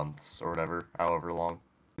few months or whatever, however long,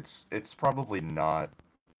 it's probably not.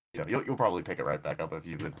 You'll probably pick it right back up if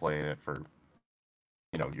you've been playing it for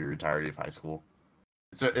your entirety of high school.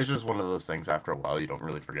 It's just one of those things. After a while, you don't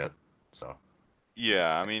really forget. So.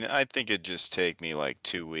 Yeah, I mean, I think it'd just take me like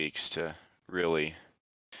 2 weeks to really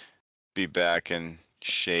be back in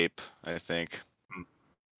shape, I think.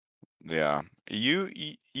 Yeah.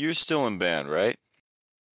 You're still in band, right?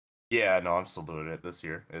 Yeah, no, I'm still doing it this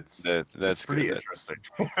year. That's pretty good. interesting.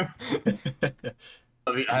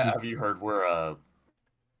 I mean, have you heard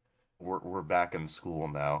we're back in school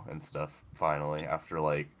now and stuff finally after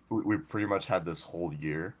like we pretty much had this whole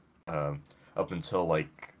year up until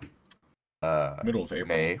like middle of April.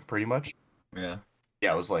 May, pretty much. Yeah.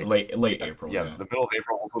 Yeah, it was like late April. Yeah, the middle of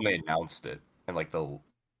April was when they announced it, and like the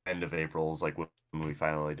end of April is like when we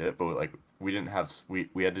finally did it. But like we didn't have we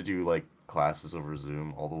had to do like classes over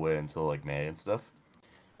Zoom all the way until like May and stuff.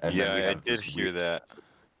 And yeah, I did hear that.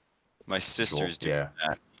 My sister's doing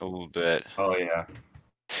that a little bit. Oh yeah.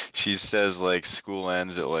 She says like school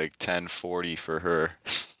ends at like 10:40 for her.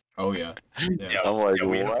 Oh yeah. I'm like,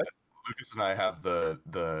 what? Lucas and I have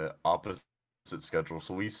the opposite schedule,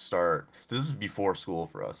 so we start. This is before school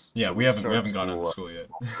for us. Yeah, so we haven't gone into school yet.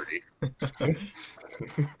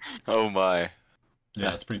 Oh my.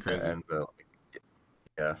 Yeah, it's pretty crazy. It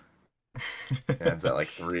ends at like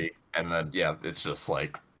 3, and then it's just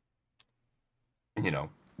like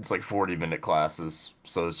it's like 40-minute classes,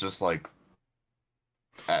 so it's just like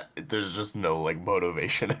there's just no like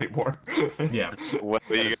motivation anymore. Yeah. Well,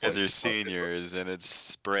 you guys are seniors and it's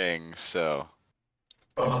spring, so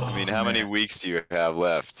I mean, how many weeks do you have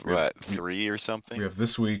left? What, 3 or something? We have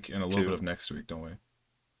this week and a little bit of next week, don't we?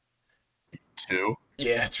 2?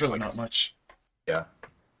 Yeah, it's really not much. Yeah.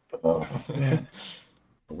 Oh man.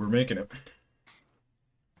 But we're making it.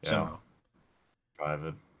 Yeah. Somehow.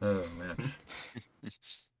 Private. Oh man.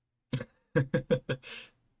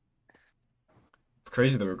 It's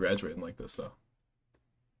crazy that we're graduating like this, though.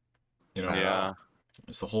 Yeah.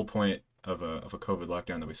 It's the whole point of a COVID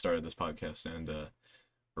lockdown that we started this podcast, and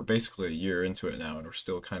we're basically a year into it now, and we're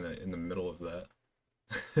still kind of in the middle of that.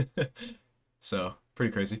 So,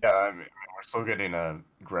 pretty crazy. Yeah, I mean, we're still getting a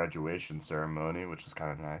graduation ceremony, which is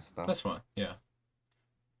kind of nice, though. That's fun, yeah.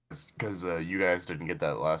 Because you guys didn't get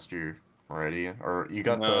that last year already, or you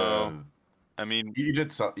got I mean, you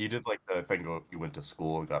did like the thing you went to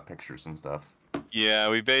school and got pictures and stuff. Yeah,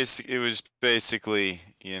 it was basically,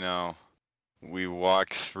 we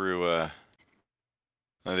walked through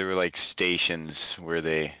there were like stations where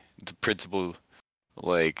the principal,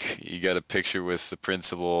 like, you got a picture with the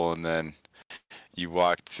principal and then you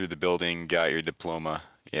walked through the building, got your diploma.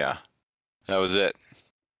 Yeah. That was it.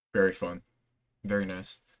 Very fun. Very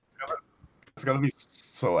nice. It's gonna be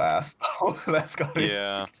so ass. That's gonna be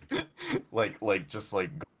like just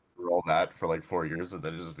like go through all that for like 4 years and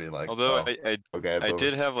then just be like. Although I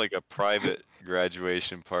did have like a private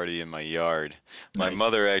graduation party in my yard. My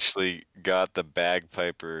mother actually got the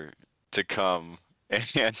bagpiper to come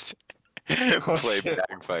and play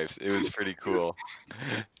bagpipes. It was pretty cool.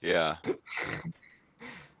 Yeah.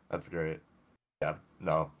 That's great. Yeah.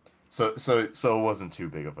 No. So it wasn't too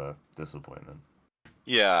big of a disappointment.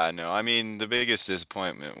 Yeah, no. I mean, the biggest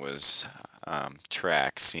disappointment was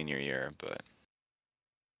track senior year, but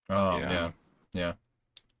Oh yeah. yeah.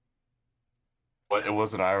 But it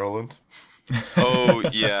wasn't Ireland. Oh Oh,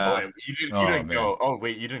 yeah. wait, you Oh didn't man. go. Oh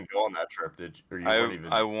wait, you didn't go on that trip, did you? Or you weren't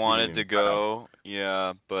even. I You didn't wanted to even sign up. go,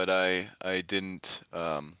 yeah, but I didn't.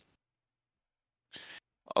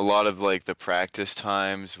 A lot of like the practice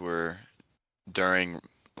times were during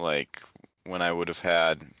like when I would have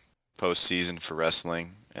had postseason for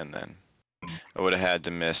wrestling, and then I would have had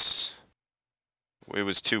to miss. It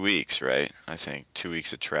was 2 weeks, right? I think 2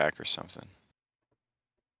 weeks of track or something.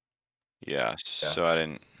 Yeah, Yeah, so I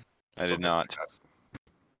did something like not that.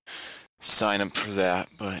 sign up for that,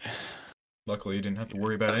 but Luckily, you didn't have to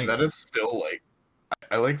worry about That anything. is still like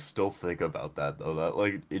I like still think about that though. That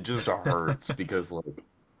like it just hurts because like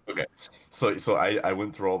okay, so I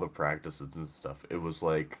went through all the practices and stuff. It was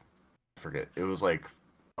like I forget. It was like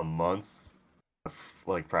a month of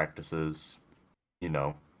like practices, you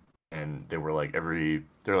know, and they were like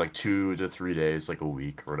they're like 2 to 3 days, like a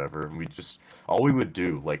week or whatever. And we just all we would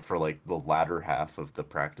do like for like the latter half of the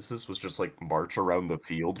practices was just like march around the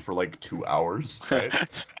field for like 2 hours, right?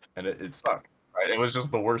 And it sucked. Right? It was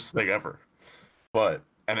just the worst thing ever. But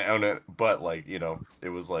like it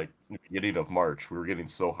was like the beginning of March. We were getting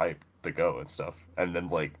so hyped to go and stuff, and then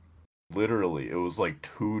like literally it was like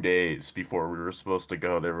 2 days before we were supposed to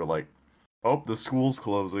go. They were like, "Oh, the school's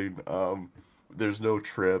closing. There's no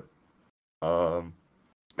trip. Um,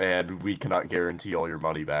 and we cannot guarantee all your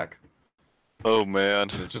money back." oh man.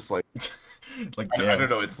 And it's just like Like I damn. don't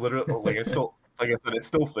know. It's literally like I still like I said I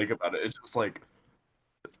still think about it. It's just like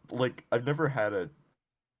I've never had a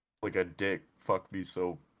dick fuck me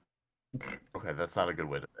so. Okay, that's not a good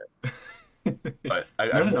way to say it. But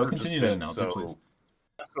No, I've no, no. never just Continue that been analogy, please. so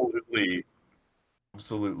absolutely,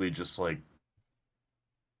 absolutely just like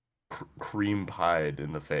cream pied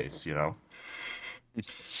in the face, you know?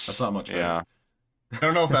 That's not much better. Yeah. I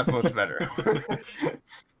don't know if that's much better.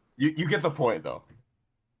 You get the point though.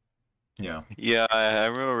 Yeah. Yeah, I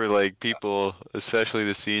remember like people, especially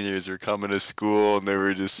the seniors, were coming to school and they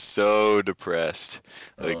were just so depressed,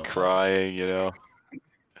 like Ugh. crying, you know.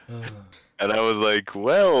 And I was like,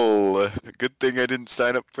 well, good thing I didn't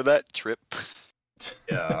sign up for that trip.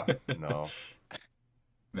 Yeah, no.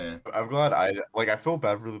 Man. I'm glad I feel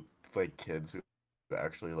bad for the like kids who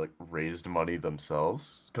actually like raised money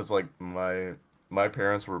themselves because like my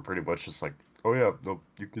parents were pretty much just like, oh yeah, no,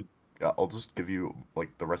 you could, yeah, I'll just give you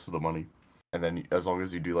like the rest of the money, and then as long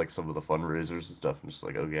as you do like some of the fundraisers and stuff, I'm just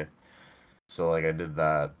like okay. So like I did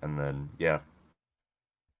that, and then yeah,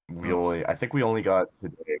 Ugh. I think we only got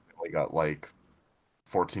today we only got like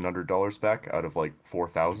 $1,400 back out of like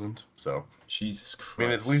 4,000. So Jesus I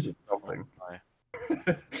mean, at least Christ. it's something.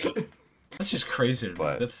 That's just crazy to me.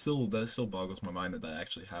 But That still boggles my mind that that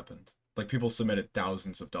actually happened. Like people submitted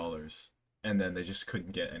thousands of dollars and then they just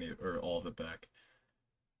couldn't get any or all of it back.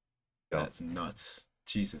 yeah. That's nuts.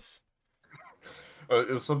 Jesus. It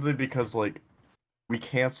was something because like we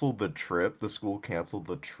canceled the trip. The school canceled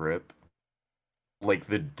the trip like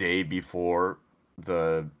the day before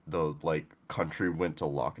the like country went to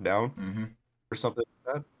lockdown Mm-hmm. or something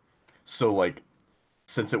like that. So like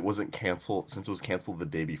since it was canceled the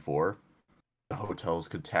day before, the hotels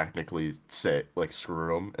could technically say like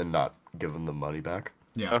screw them and not give them the money back.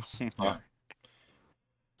 Yeah. Oh, Yeah.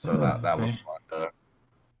 So that was Man. fun.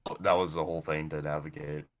 That was the whole thing to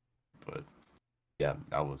navigate. But yeah,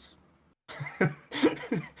 that was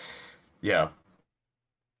yeah.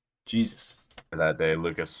 Jesus. That day,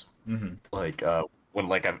 Lucas. Mm-hmm. Like when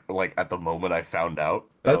like at the moment I found out,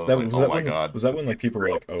 I That's was that like, was oh that my when god, was that when like people were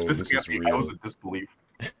real. like, oh, This this can't is be. I was real. in disbelief.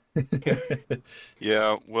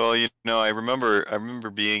 yeah. Well, I remember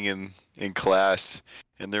being in class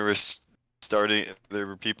and there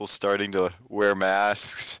were people starting to wear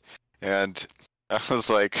masks, and I was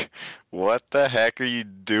like, what the heck are you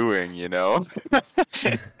doing, you know?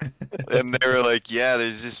 And they were like, yeah,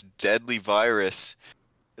 there's this deadly virus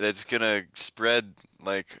that's gonna spread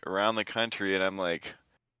like around the country, and I'm like,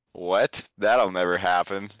 what? That'll never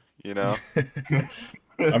happen, you know?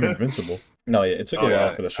 I'm invincible. No, yeah, it took a Oh while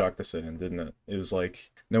yeah, for the shock to set in, didn't it? It was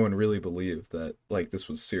like no one really believed that like this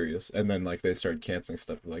was serious, and then like they started canceling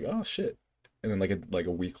stuff. Like, oh shit, and then like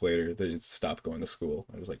a week later they stopped going to school.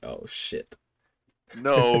 I was like, oh shit.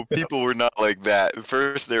 No, people were not like that. At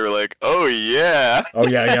first, they were like, "Oh yeah, Oh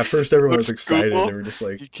yeah, yeah. First everyone was excited. They school? were just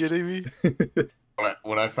like, You kidding me?"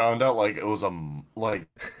 when I found out like it was like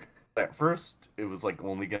at first it was like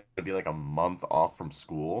only gonna be like a month off from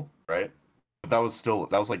school, right? But that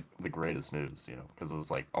was like the greatest news, because it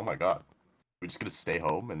was like, oh my god, we're just gonna stay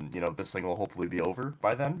home, and this thing will hopefully be over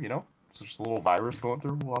by then. It's just a little virus going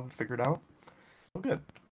through. We'll have it figured out. So good.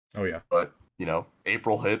 Oh yeah. But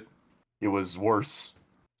April hit. It was worse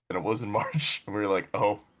than it was in March, and we were like,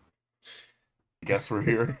 oh, I guess we're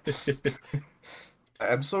here.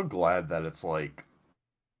 I'm so glad that it's like,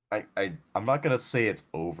 I'm not gonna say it's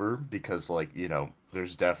over because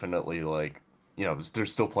there's definitely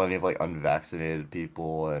there's still plenty of unvaccinated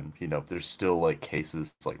people, and there's still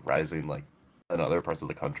cases rising in other parts of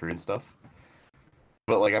the country and stuff.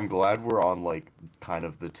 But I'm glad we're on kind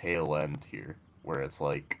of the tail end here, where it's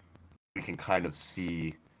we can kind of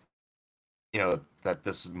see that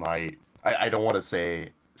this might. I don't want to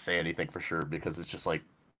say anything for sure because it's just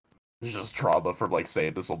there's just trauma from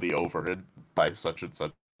saying this will be over by such and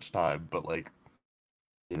such time, but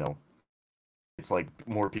it's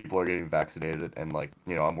more people are getting vaccinated, and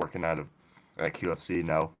I'm working at QFC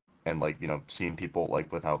now, and seeing people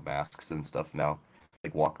without masks and stuff now,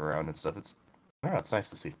 walk around and stuff. I don't know, it's nice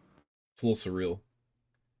to see. It's a little surreal.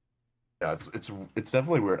 Yeah, it's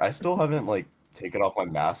definitely weird. I still haven't taken off my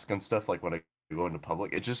mask and stuff when I go into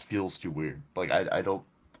public. It just feels too weird. I don't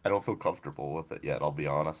feel comfortable with it yet. I'll be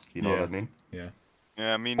honest. You know what I mean? Yeah.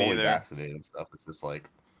 Yeah, me Fully neither. vaccinated and stuff. It's just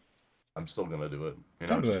I'm still gonna do it.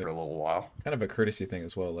 Just for a little while. Kind of a courtesy thing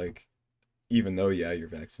as well. Even though you're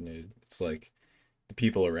vaccinated, it's the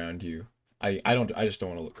people around you. I just don't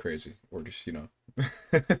want to look crazy or just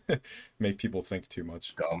make people think too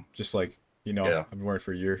much. Dumb. Just I've been wearing it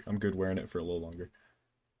for a year. I'm good wearing it for a little longer.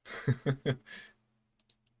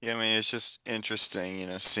 Yeah, I mean, it's just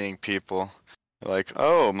interesting, seeing people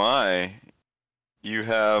oh my, you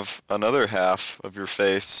have another half of your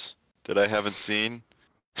face that I haven't seen.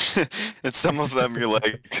 And some of them you're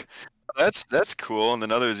like, that's cool, and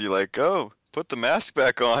then others you're like, oh, put the mask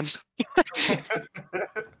back on.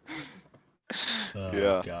 Oh,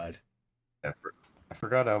 yeah. God. I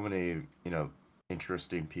forgot how many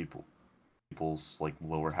interesting people's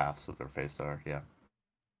lower halves of their face are. Yeah.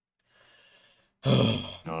 You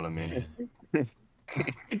know what I mean?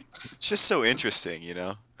 It's just so interesting,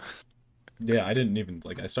 Yeah, I didn't even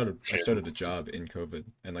I started a job in COVID,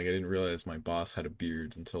 and I didn't realize my boss had a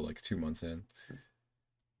beard until 2 months in.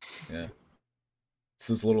 Yeah. It's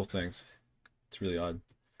those little things. It's really odd.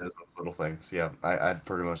 There's those little things. Yeah, I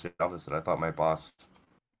pretty much the opposite. I thought my boss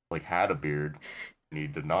had a beard, and he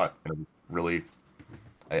did not. And really,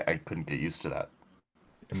 I couldn't get used to that.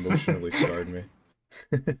 Emotionally scarred me.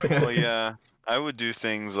 Well, yeah, I would do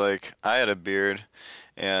things I had a beard,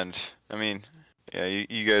 and I mean, yeah,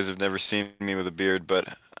 you guys have never seen me with a beard,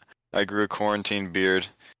 but I grew a quarantine beard,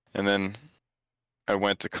 and then I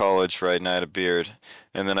went to college, right, and I had a beard,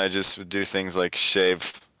 and then I just would do things like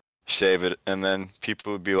shave it, and then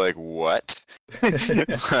people would be like, what?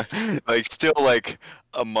 Still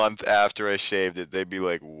a month after I shaved it, they'd be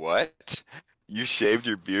like, what? You shaved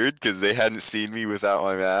your beard? Because they hadn't seen me without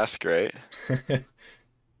my mask, right?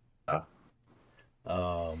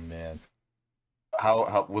 Oh, man.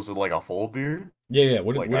 How was it a full beard? Yeah.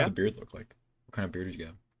 What did the beard look like? What kind of beard did you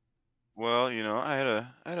get? Well, I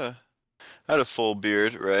had a full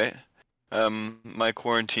beard, right? My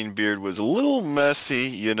quarantine beard was a little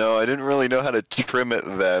messy, I didn't really know how to trim it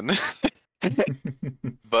then.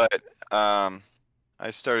 But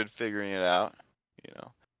I started figuring it out,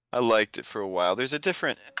 I liked it for a while. There's a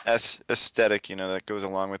different aesthetic, that goes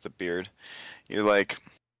along with the beard. You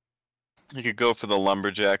could go for the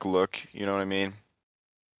lumberjack look, you know what I mean?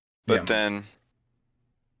 But then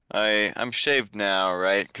I'm shaved now,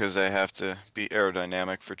 right? Because I have to be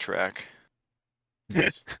aerodynamic for track.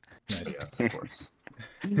 Nice. Yes, of course.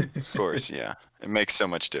 Of course, yeah. It makes so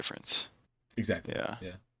much difference. Exactly. Yeah.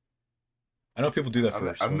 I know people do that for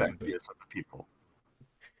I'm swimming, envious of the people.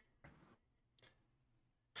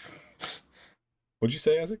 What'd you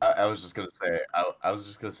say, Isaac? I was just gonna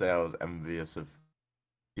say I was envious of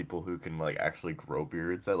people who can actually grow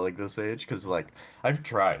beards at this age, because I've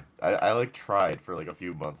tried. I tried for a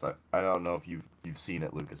few months. I don't know if you've seen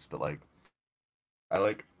it, Lucas, but I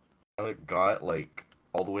got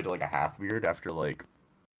all the way to a half beard after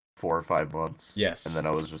 4 or 5 months. Yes. And then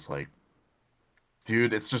I was just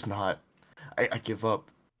dude, it's just not. I give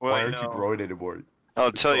up. Well, why aren't you growing anymore?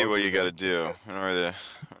 I'll tell you what you got to do in order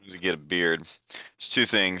to get a beard. It's 2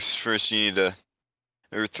 things. First, you need to.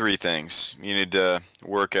 There are 3 things. You need to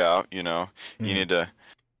work out. You need to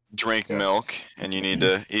drink milk, and you need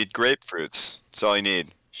to eat grapefruits. That's all you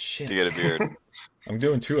need to get a beard. I'm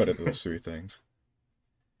doing 2 out of those 3 things.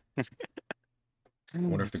 I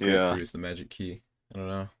wonder if the grapefruit is the magic key. I don't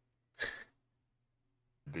know.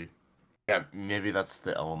 Yeah, maybe that's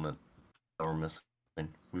the element that we're missing.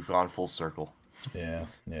 We've gone full circle. Yeah.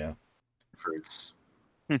 grapefruits.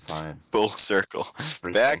 Fine. Full circle.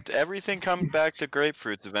 Everything comes back to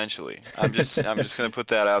grapefruits eventually. I'm just gonna put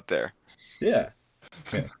that out there. Yeah.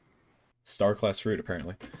 Star class fruit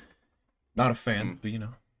apparently. Not a fan, but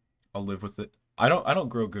I'll live with it. I don't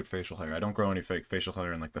grow good facial hair. I don't grow any fake facial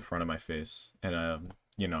hair in like the front of my face, and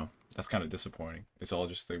that's kind of disappointing. It's all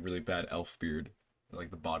just the really bad elf beard, like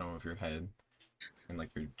the bottom of your head, and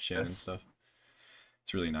like your chin and stuff.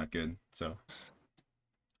 It's really not good. So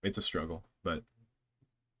it's a struggle, but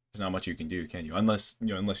there's not much you can do, can you? Unless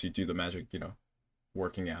you do the magic,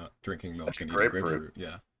 working out, drinking milk, and eating grapefruit.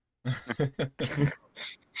 Yeah.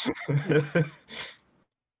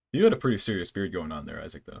 You had a pretty serious beard going on there,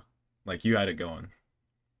 Isaac, though. Like, you had it going.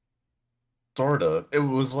 Sort of. It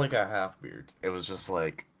was like a half beard. It was just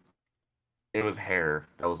like... It was hair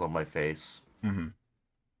that was on my face. Mm-hmm.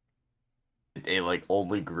 It like,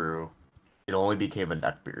 only grew. It only became a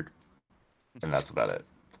neck beard. And that's about it.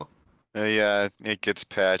 Yeah, it gets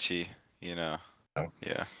patchy, Oh.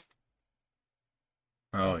 Yeah.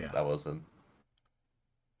 Oh, yeah. That wasn't...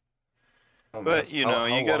 Oh, But, man. you How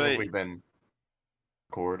gotta... long have we been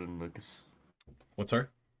recording, Lucas? What's our?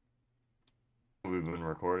 We've been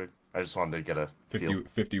recording. I just wanted to get a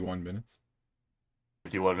 51 minutes.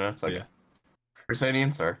 51 minutes? Okay. Yeah. You're saying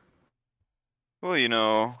Ian, sir?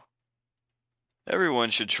 Well, everyone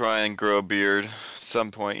should try and grow a beard at some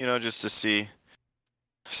point, just to see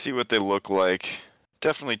what they look like.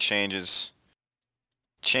 Definitely changes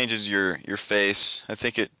your face. I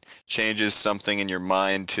think it changes something in your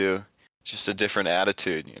mind too. Just a different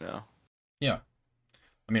attitude, Yeah.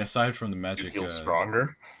 I mean, aside from the magic... Do you feel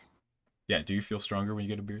stronger? Yeah, do you feel stronger when you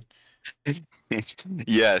get a beard?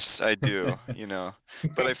 Yes, I do,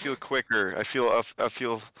 But I feel quicker. I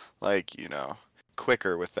feel like,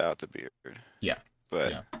 quicker without the beard. Yeah.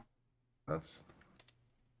 But yeah. That's...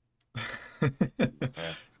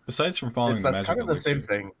 Besides from following the that's magic kind of the elixir... same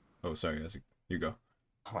thing. Oh, sorry, Isaac. You go.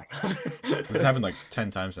 Oh my god. This has happened like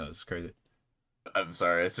 10 times now. It's crazy. I'm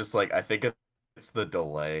sorry. It's just like, I think it's the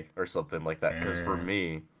delay or something like that. Because for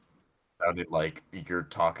me, it sounded like you're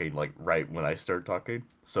talking like right when I start talking.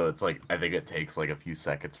 So it's like, I think it takes like a few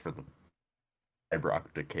seconds for the fiber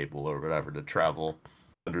optic cable or whatever to travel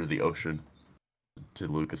under the ocean to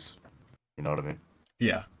Lucas. You know what I mean?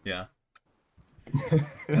 Yeah, yeah.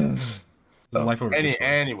 This is life over Discord.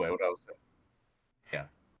 Anyway, what I was saying. Yeah,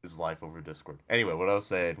 this is life over Discord. Anyway, what I was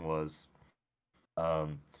saying was,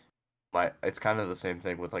 it's kind of the same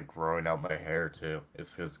thing with like growing out my hair too.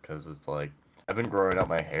 It's because it's like I've been growing out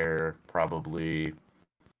my hair probably,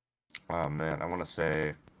 oh man, I want to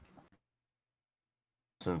say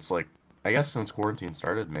since like since quarantine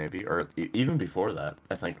started maybe, or even before that.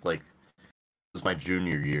 I think like it was my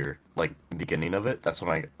junior year, like beginning of it. That's when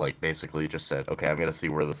I like basically just said, okay, I'm gonna see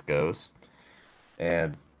where this goes.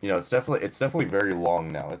 And it's definitely very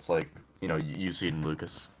long now. It's like you've seen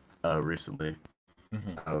Lucas recently.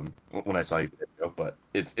 Mm-hmm. When I saw you video, but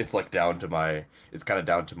it's like down to my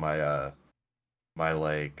my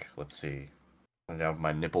like, let's see, down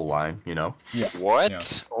my nipple line, Yeah. What? Yeah.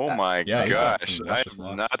 Oh my Yeah, gosh! I've locks.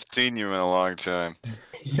 not seen you in a long time.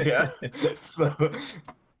 Yeah. So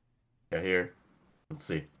yeah, here. Let's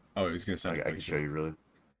see. Oh, he's gonna send. I can show you really.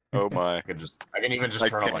 Oh my! I can even just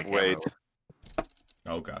turn on my can't camera. wait.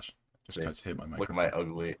 Oh gosh! Just hit my microphone. Look at my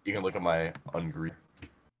ugly. You can look at my ungreased.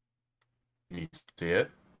 Can you see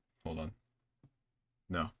it? Hold on.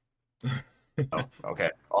 No. Oh, okay.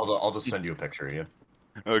 I'll just send you a picture, Ian.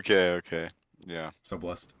 Okay. Yeah. So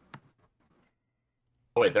blessed.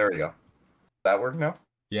 Oh wait, there we go. Does that work now?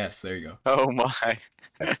 Yes, there you go. Oh my!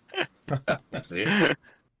 See?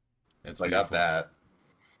 It's I got that.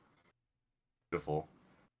 Beautiful.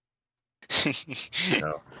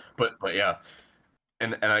 But yeah,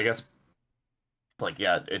 and I guess like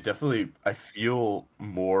it definitely, I feel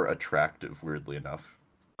more attractive, weirdly enough.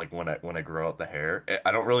 Like when I grow out the hair,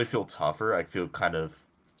 I don't really feel tougher. I feel kind of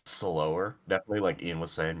slower. Definitely, like Ian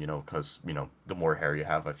was saying, because the more hair you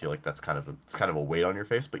have, I feel like it's kind of a weight on your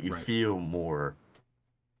face, but you Right. feel more,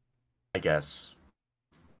 I guess,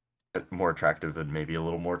 more attractive and maybe a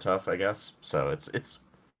little more tough, I guess. So it's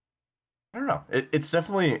I don't know. It's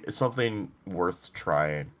definitely something worth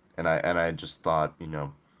trying, and I just thought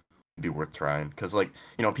it'd be worth trying because like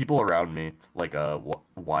people around me like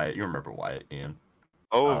Wyatt. You remember Wyatt, Ian?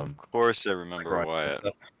 Oh, of course I remember Wyatt.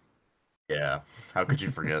 Yeah, how could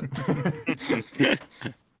you forget?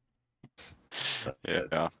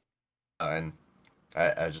 Yeah. And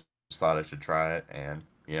I just thought I should try it, and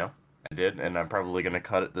I did, and I'm probably gonna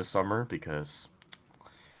cut it this summer because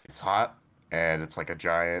it's hot and it's like a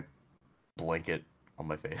giant blanket on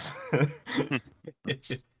my face.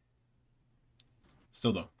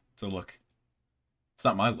 Still though, it's a look. It's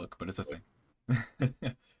not my look, but it's a thing.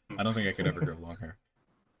 I don't think I could ever grow long hair.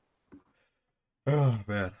 Oh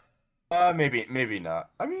man. Maybe not.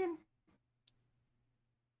 I mean,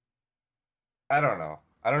 I don't know.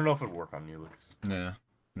 I don't know if it'd work on you, Lucas. Yeah.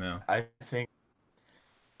 No. I think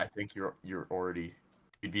you're already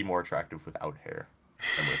you'd be more attractive without hair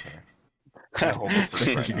than with hair. So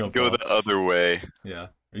you should Go the other way. Yeah.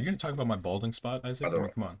 Are you gonna talk about my balding spot, Isaac? Other I mean,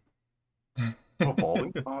 way. come on. A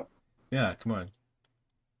balding spot? Yeah, come on.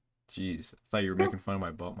 Jeez, I thought you were making fun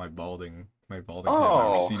of my balding head, my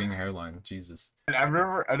Oh. receding hairline. Jesus. And I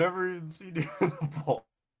never even seen you with a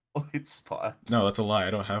balding spot. No, that's a lie.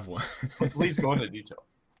 I don't have one. Please go into detail.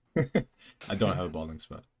 I don't have a balding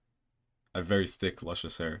spot. I have very thick,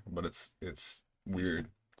 luscious hair, but it's weird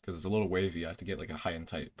because it's a little wavy. I have to get like a high and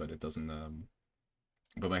tight, but it doesn't.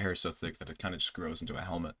 But my hair is so thick that it kind of just grows into a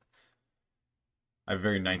helmet. I have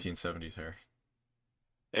very 1970s hair.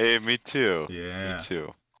 Hey, me too. Yeah, Me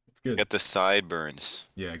too. it's good. Got the sideburns.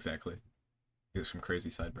 Yeah, exactly. There's some crazy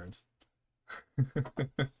sideburns.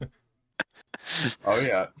 Oh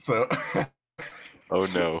yeah. So Oh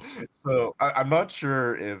no. So I'm not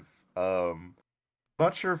sure if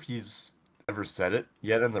he's ever said it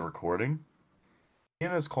yet in the recording.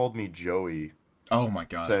 Ian has called me Joey Oh my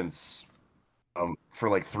god. since for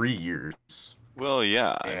like 3 years. Well,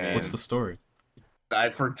 yeah. I And- mean, What's the story? I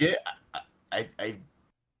forget.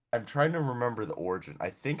 I'm trying to remember the origin. I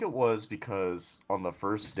think it was because on the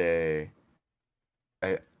first day,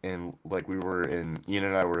 Ian and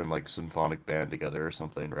I were in like symphonic band together or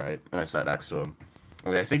something, right? And I sat next to him.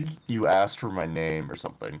 And I think you asked for my name or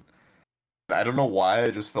something. I don't know why. I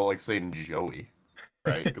just felt like saying Joey,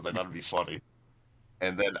 right? Because I thought it'd be funny.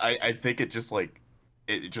 And then I think it just like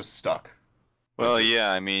it just stuck well,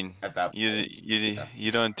 yeah. I mean, at that point.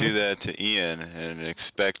 you don't do that to Ian and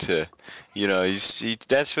expect to,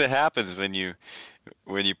 that's what happens when you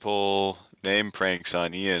pull name pranks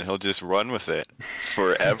on Ian. He'll just run with it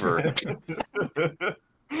forever.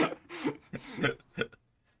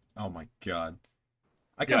 Oh my god.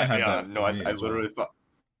 I kind of had that. No, with me I as well. literally thought.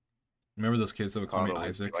 Remember those kids that would call me Connor would be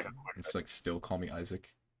Isaac? like, It's like still call me Isaac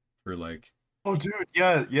for like. Oh, dude,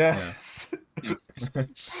 yeah, yes.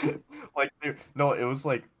 Like, dude, no, it was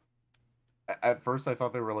like. At first, I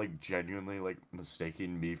thought they were like genuinely like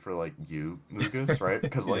mistaking me for like you, Lucas, right?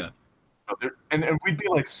 Because like, Yeah. and we'd be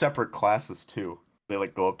like separate classes too. They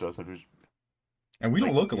like go up to us and just And we don't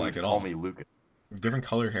like, look you alike would at call all. me Lucas. Different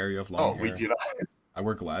color hair. You have long Oh, hair. we do not. I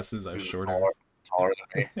wear glasses. I have You're short hair. taller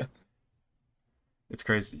than me. It's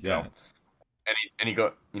crazy. Yeah. And he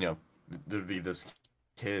go, there'd be this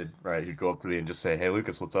kid, right? He'd go up to me and just say, "Hey,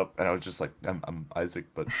 Lucas, what's up?" And I was just like, "I'm Isaac,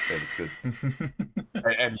 but hey, it's good."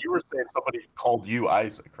 And you were saying somebody called you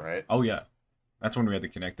Isaac, right? Oh yeah, that's when we had to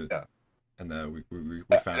connect it. Yeah. And we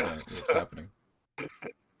found out what was happening.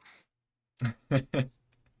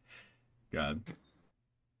 God.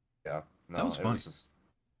 Yeah. No, That was it funny. just...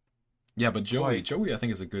 Yeah, but Joey, like- Joey, I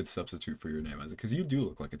think is a good substitute for your name, Isaac, because you do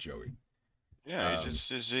look like a Joey. Yeah,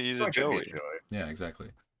 he's It's a like a Joey. Joey. Yeah, exactly.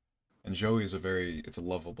 And Joey is it's a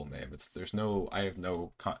lovable name. I have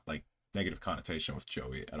no negative connotation with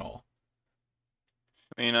Joey at all.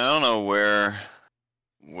 I mean, I don't know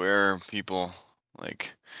where people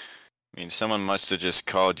like. I mean, someone must have just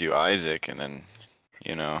called you Isaac, and then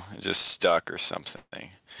it just stuck or something.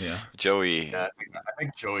 Yeah. Joey. Yeah, I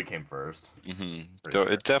think Joey came first.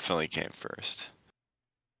 It definitely came first.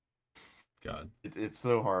 God. It's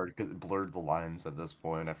so hard because it blurred the lines at this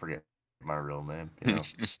point. I forget my real name.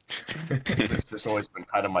 It's just always been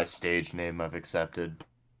kind of my stage name I've accepted.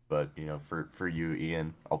 But for you,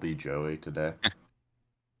 Ian, I'll be Joey today.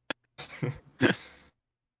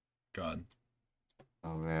 God.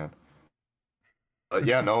 Oh man. But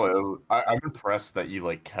yeah, no, I'm impressed that you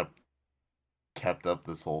like kept up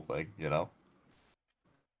this whole thing.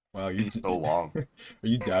 Wow, you So long. Are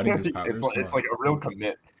you doubting his powers? It's like a real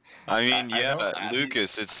commit. I mean, I yeah, know,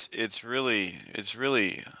 Lucas. It's really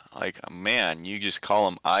like, man, you just call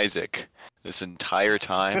him Isaac this entire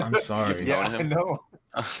time. I'm sorry. You've Yeah, known I him? know.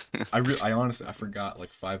 I honestly I forgot like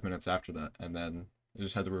 5 minutes after that, and then I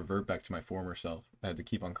just had to revert back to my former self. I had to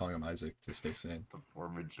keep on calling him Isaac to stay sane. The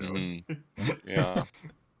former Joey. Yeah.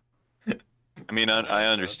 I mean, I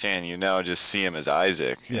understand you now just see him as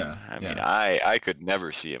Isaac. Yeah, I mean, yeah. I could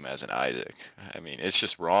never see him as an Isaac. I mean, it's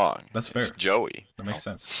just wrong. That's It's fair. Joey. That makes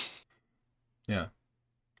sense. Yeah.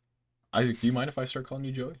 Isaac, do you mind if I start calling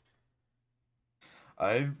you Joey?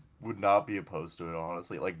 I would not be opposed to it,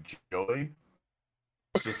 honestly. Like Joey,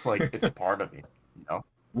 it's just like it's a part of me.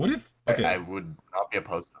 What if I would not be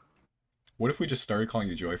opposed to it. What if we just started calling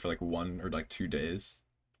you Joey for like 1 or like 2 days,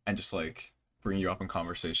 and just like bring you up in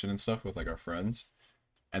conversation and stuff with like our friends,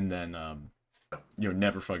 and then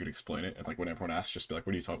never fucking explain it. And like when everyone asks, just be like,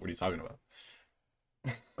 what are you talking about?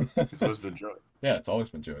 It's always been Joey. Yeah, it's always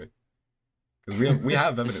been Joey. Because we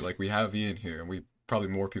have evidence, like we have Ian here, and we probably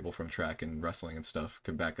more people from track and wrestling and stuff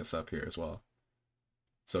could back us up here as well.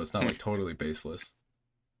 So it's not like totally baseless.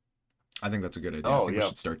 I think that's a good idea. I think we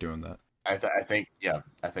should start doing that. I think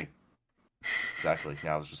exactly.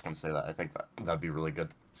 Yeah, I was just gonna say that. I think that'd be really good.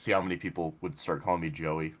 See how many people would start calling me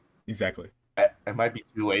Joey. Exactly. It might be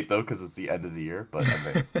too late though, because it's the end of the year. But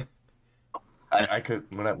I could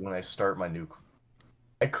when I start my new.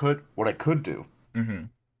 What I could do. Mm-hmm.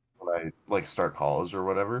 When I start college or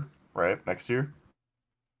whatever, right next year.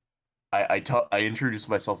 I introduce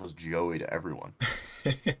myself as Joey to everyone,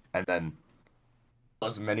 and then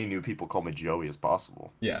as many new people call me Joey as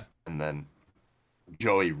possible. Yeah. And then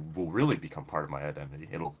Joey will really become part of my identity.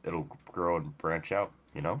 It'll grow and branch out,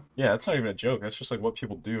 you know? Yeah, that's not even a joke. That's just like what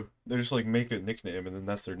people do. They just like make a nickname and then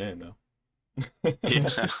that's their name now.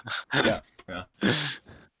 Yeah.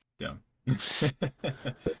 Damn.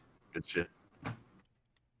 Good shit.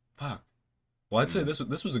 Fuck. Well, I'd say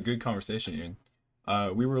this was a good conversation, Ian.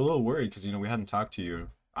 We were a little worried because we hadn't talked to you.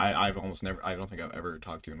 I don't think I've ever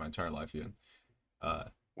talked to you in my entire life, Ian.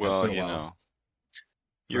 Well,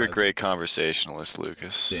 you're a great conversationalist,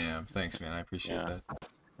 Lucas. Damn, thanks, man. I appreciate that.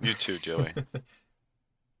 You too, Joey.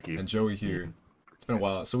 And Joey here. It's been a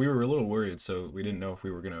while, so we were a little worried, so we didn't know if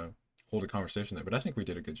we were gonna hold a conversation there, but I think we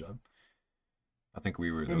did a good job. I think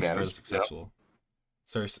it was fairly successful.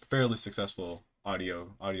 Sorry, fairly successful audio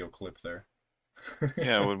clip there.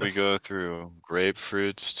 Yeah, would we go through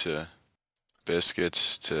grapefruits to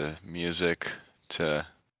biscuits to music to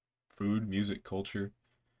food, music, culture,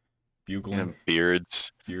 bugling, and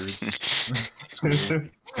beards, school.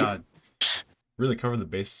 God, really cover the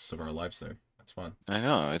basis of our lives there. That's fun. I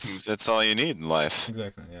know, that's all you need in life.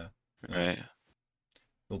 Exactly. Yeah. Right.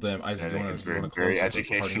 Well, damn, Isaac, it's very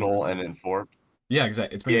educational and informed. Yeah,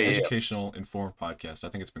 exactly. It's been an educational, informed podcast. I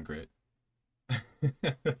think it's been great.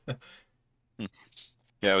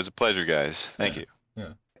 Yeah, it was a pleasure, guys. Thank you.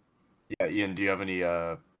 Yeah. Yeah, Ian, do you have any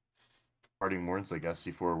parting words, I guess,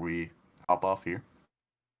 before we hop off here?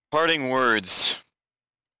 Parting words.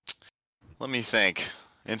 Let me think.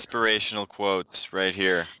 Inspirational quotes right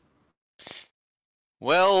here.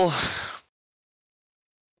 Well,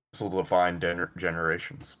 this will define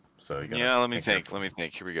generations. So let me think.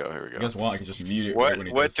 Here we go. I guess I can just mute it.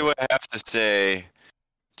 What do I have to say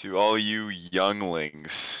to all you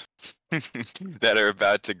younglings that are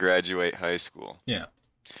about to graduate high school? Yeah.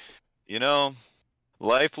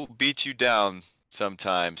 Life will beat you down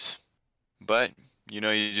sometimes, but you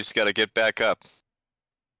just got to get back up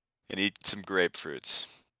and eat some grapefruits.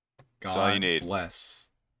 That's all you need. Bless.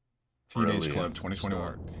 Teenage Club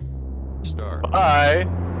 2021. Star. Bye.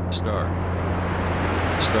 Star.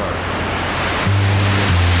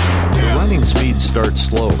 The running speed starts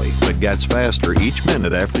slowly, but gets faster each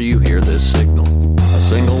minute after you hear this signal. A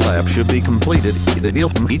single lap should be completed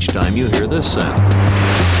each time you hear this sound.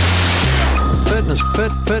 Fitness.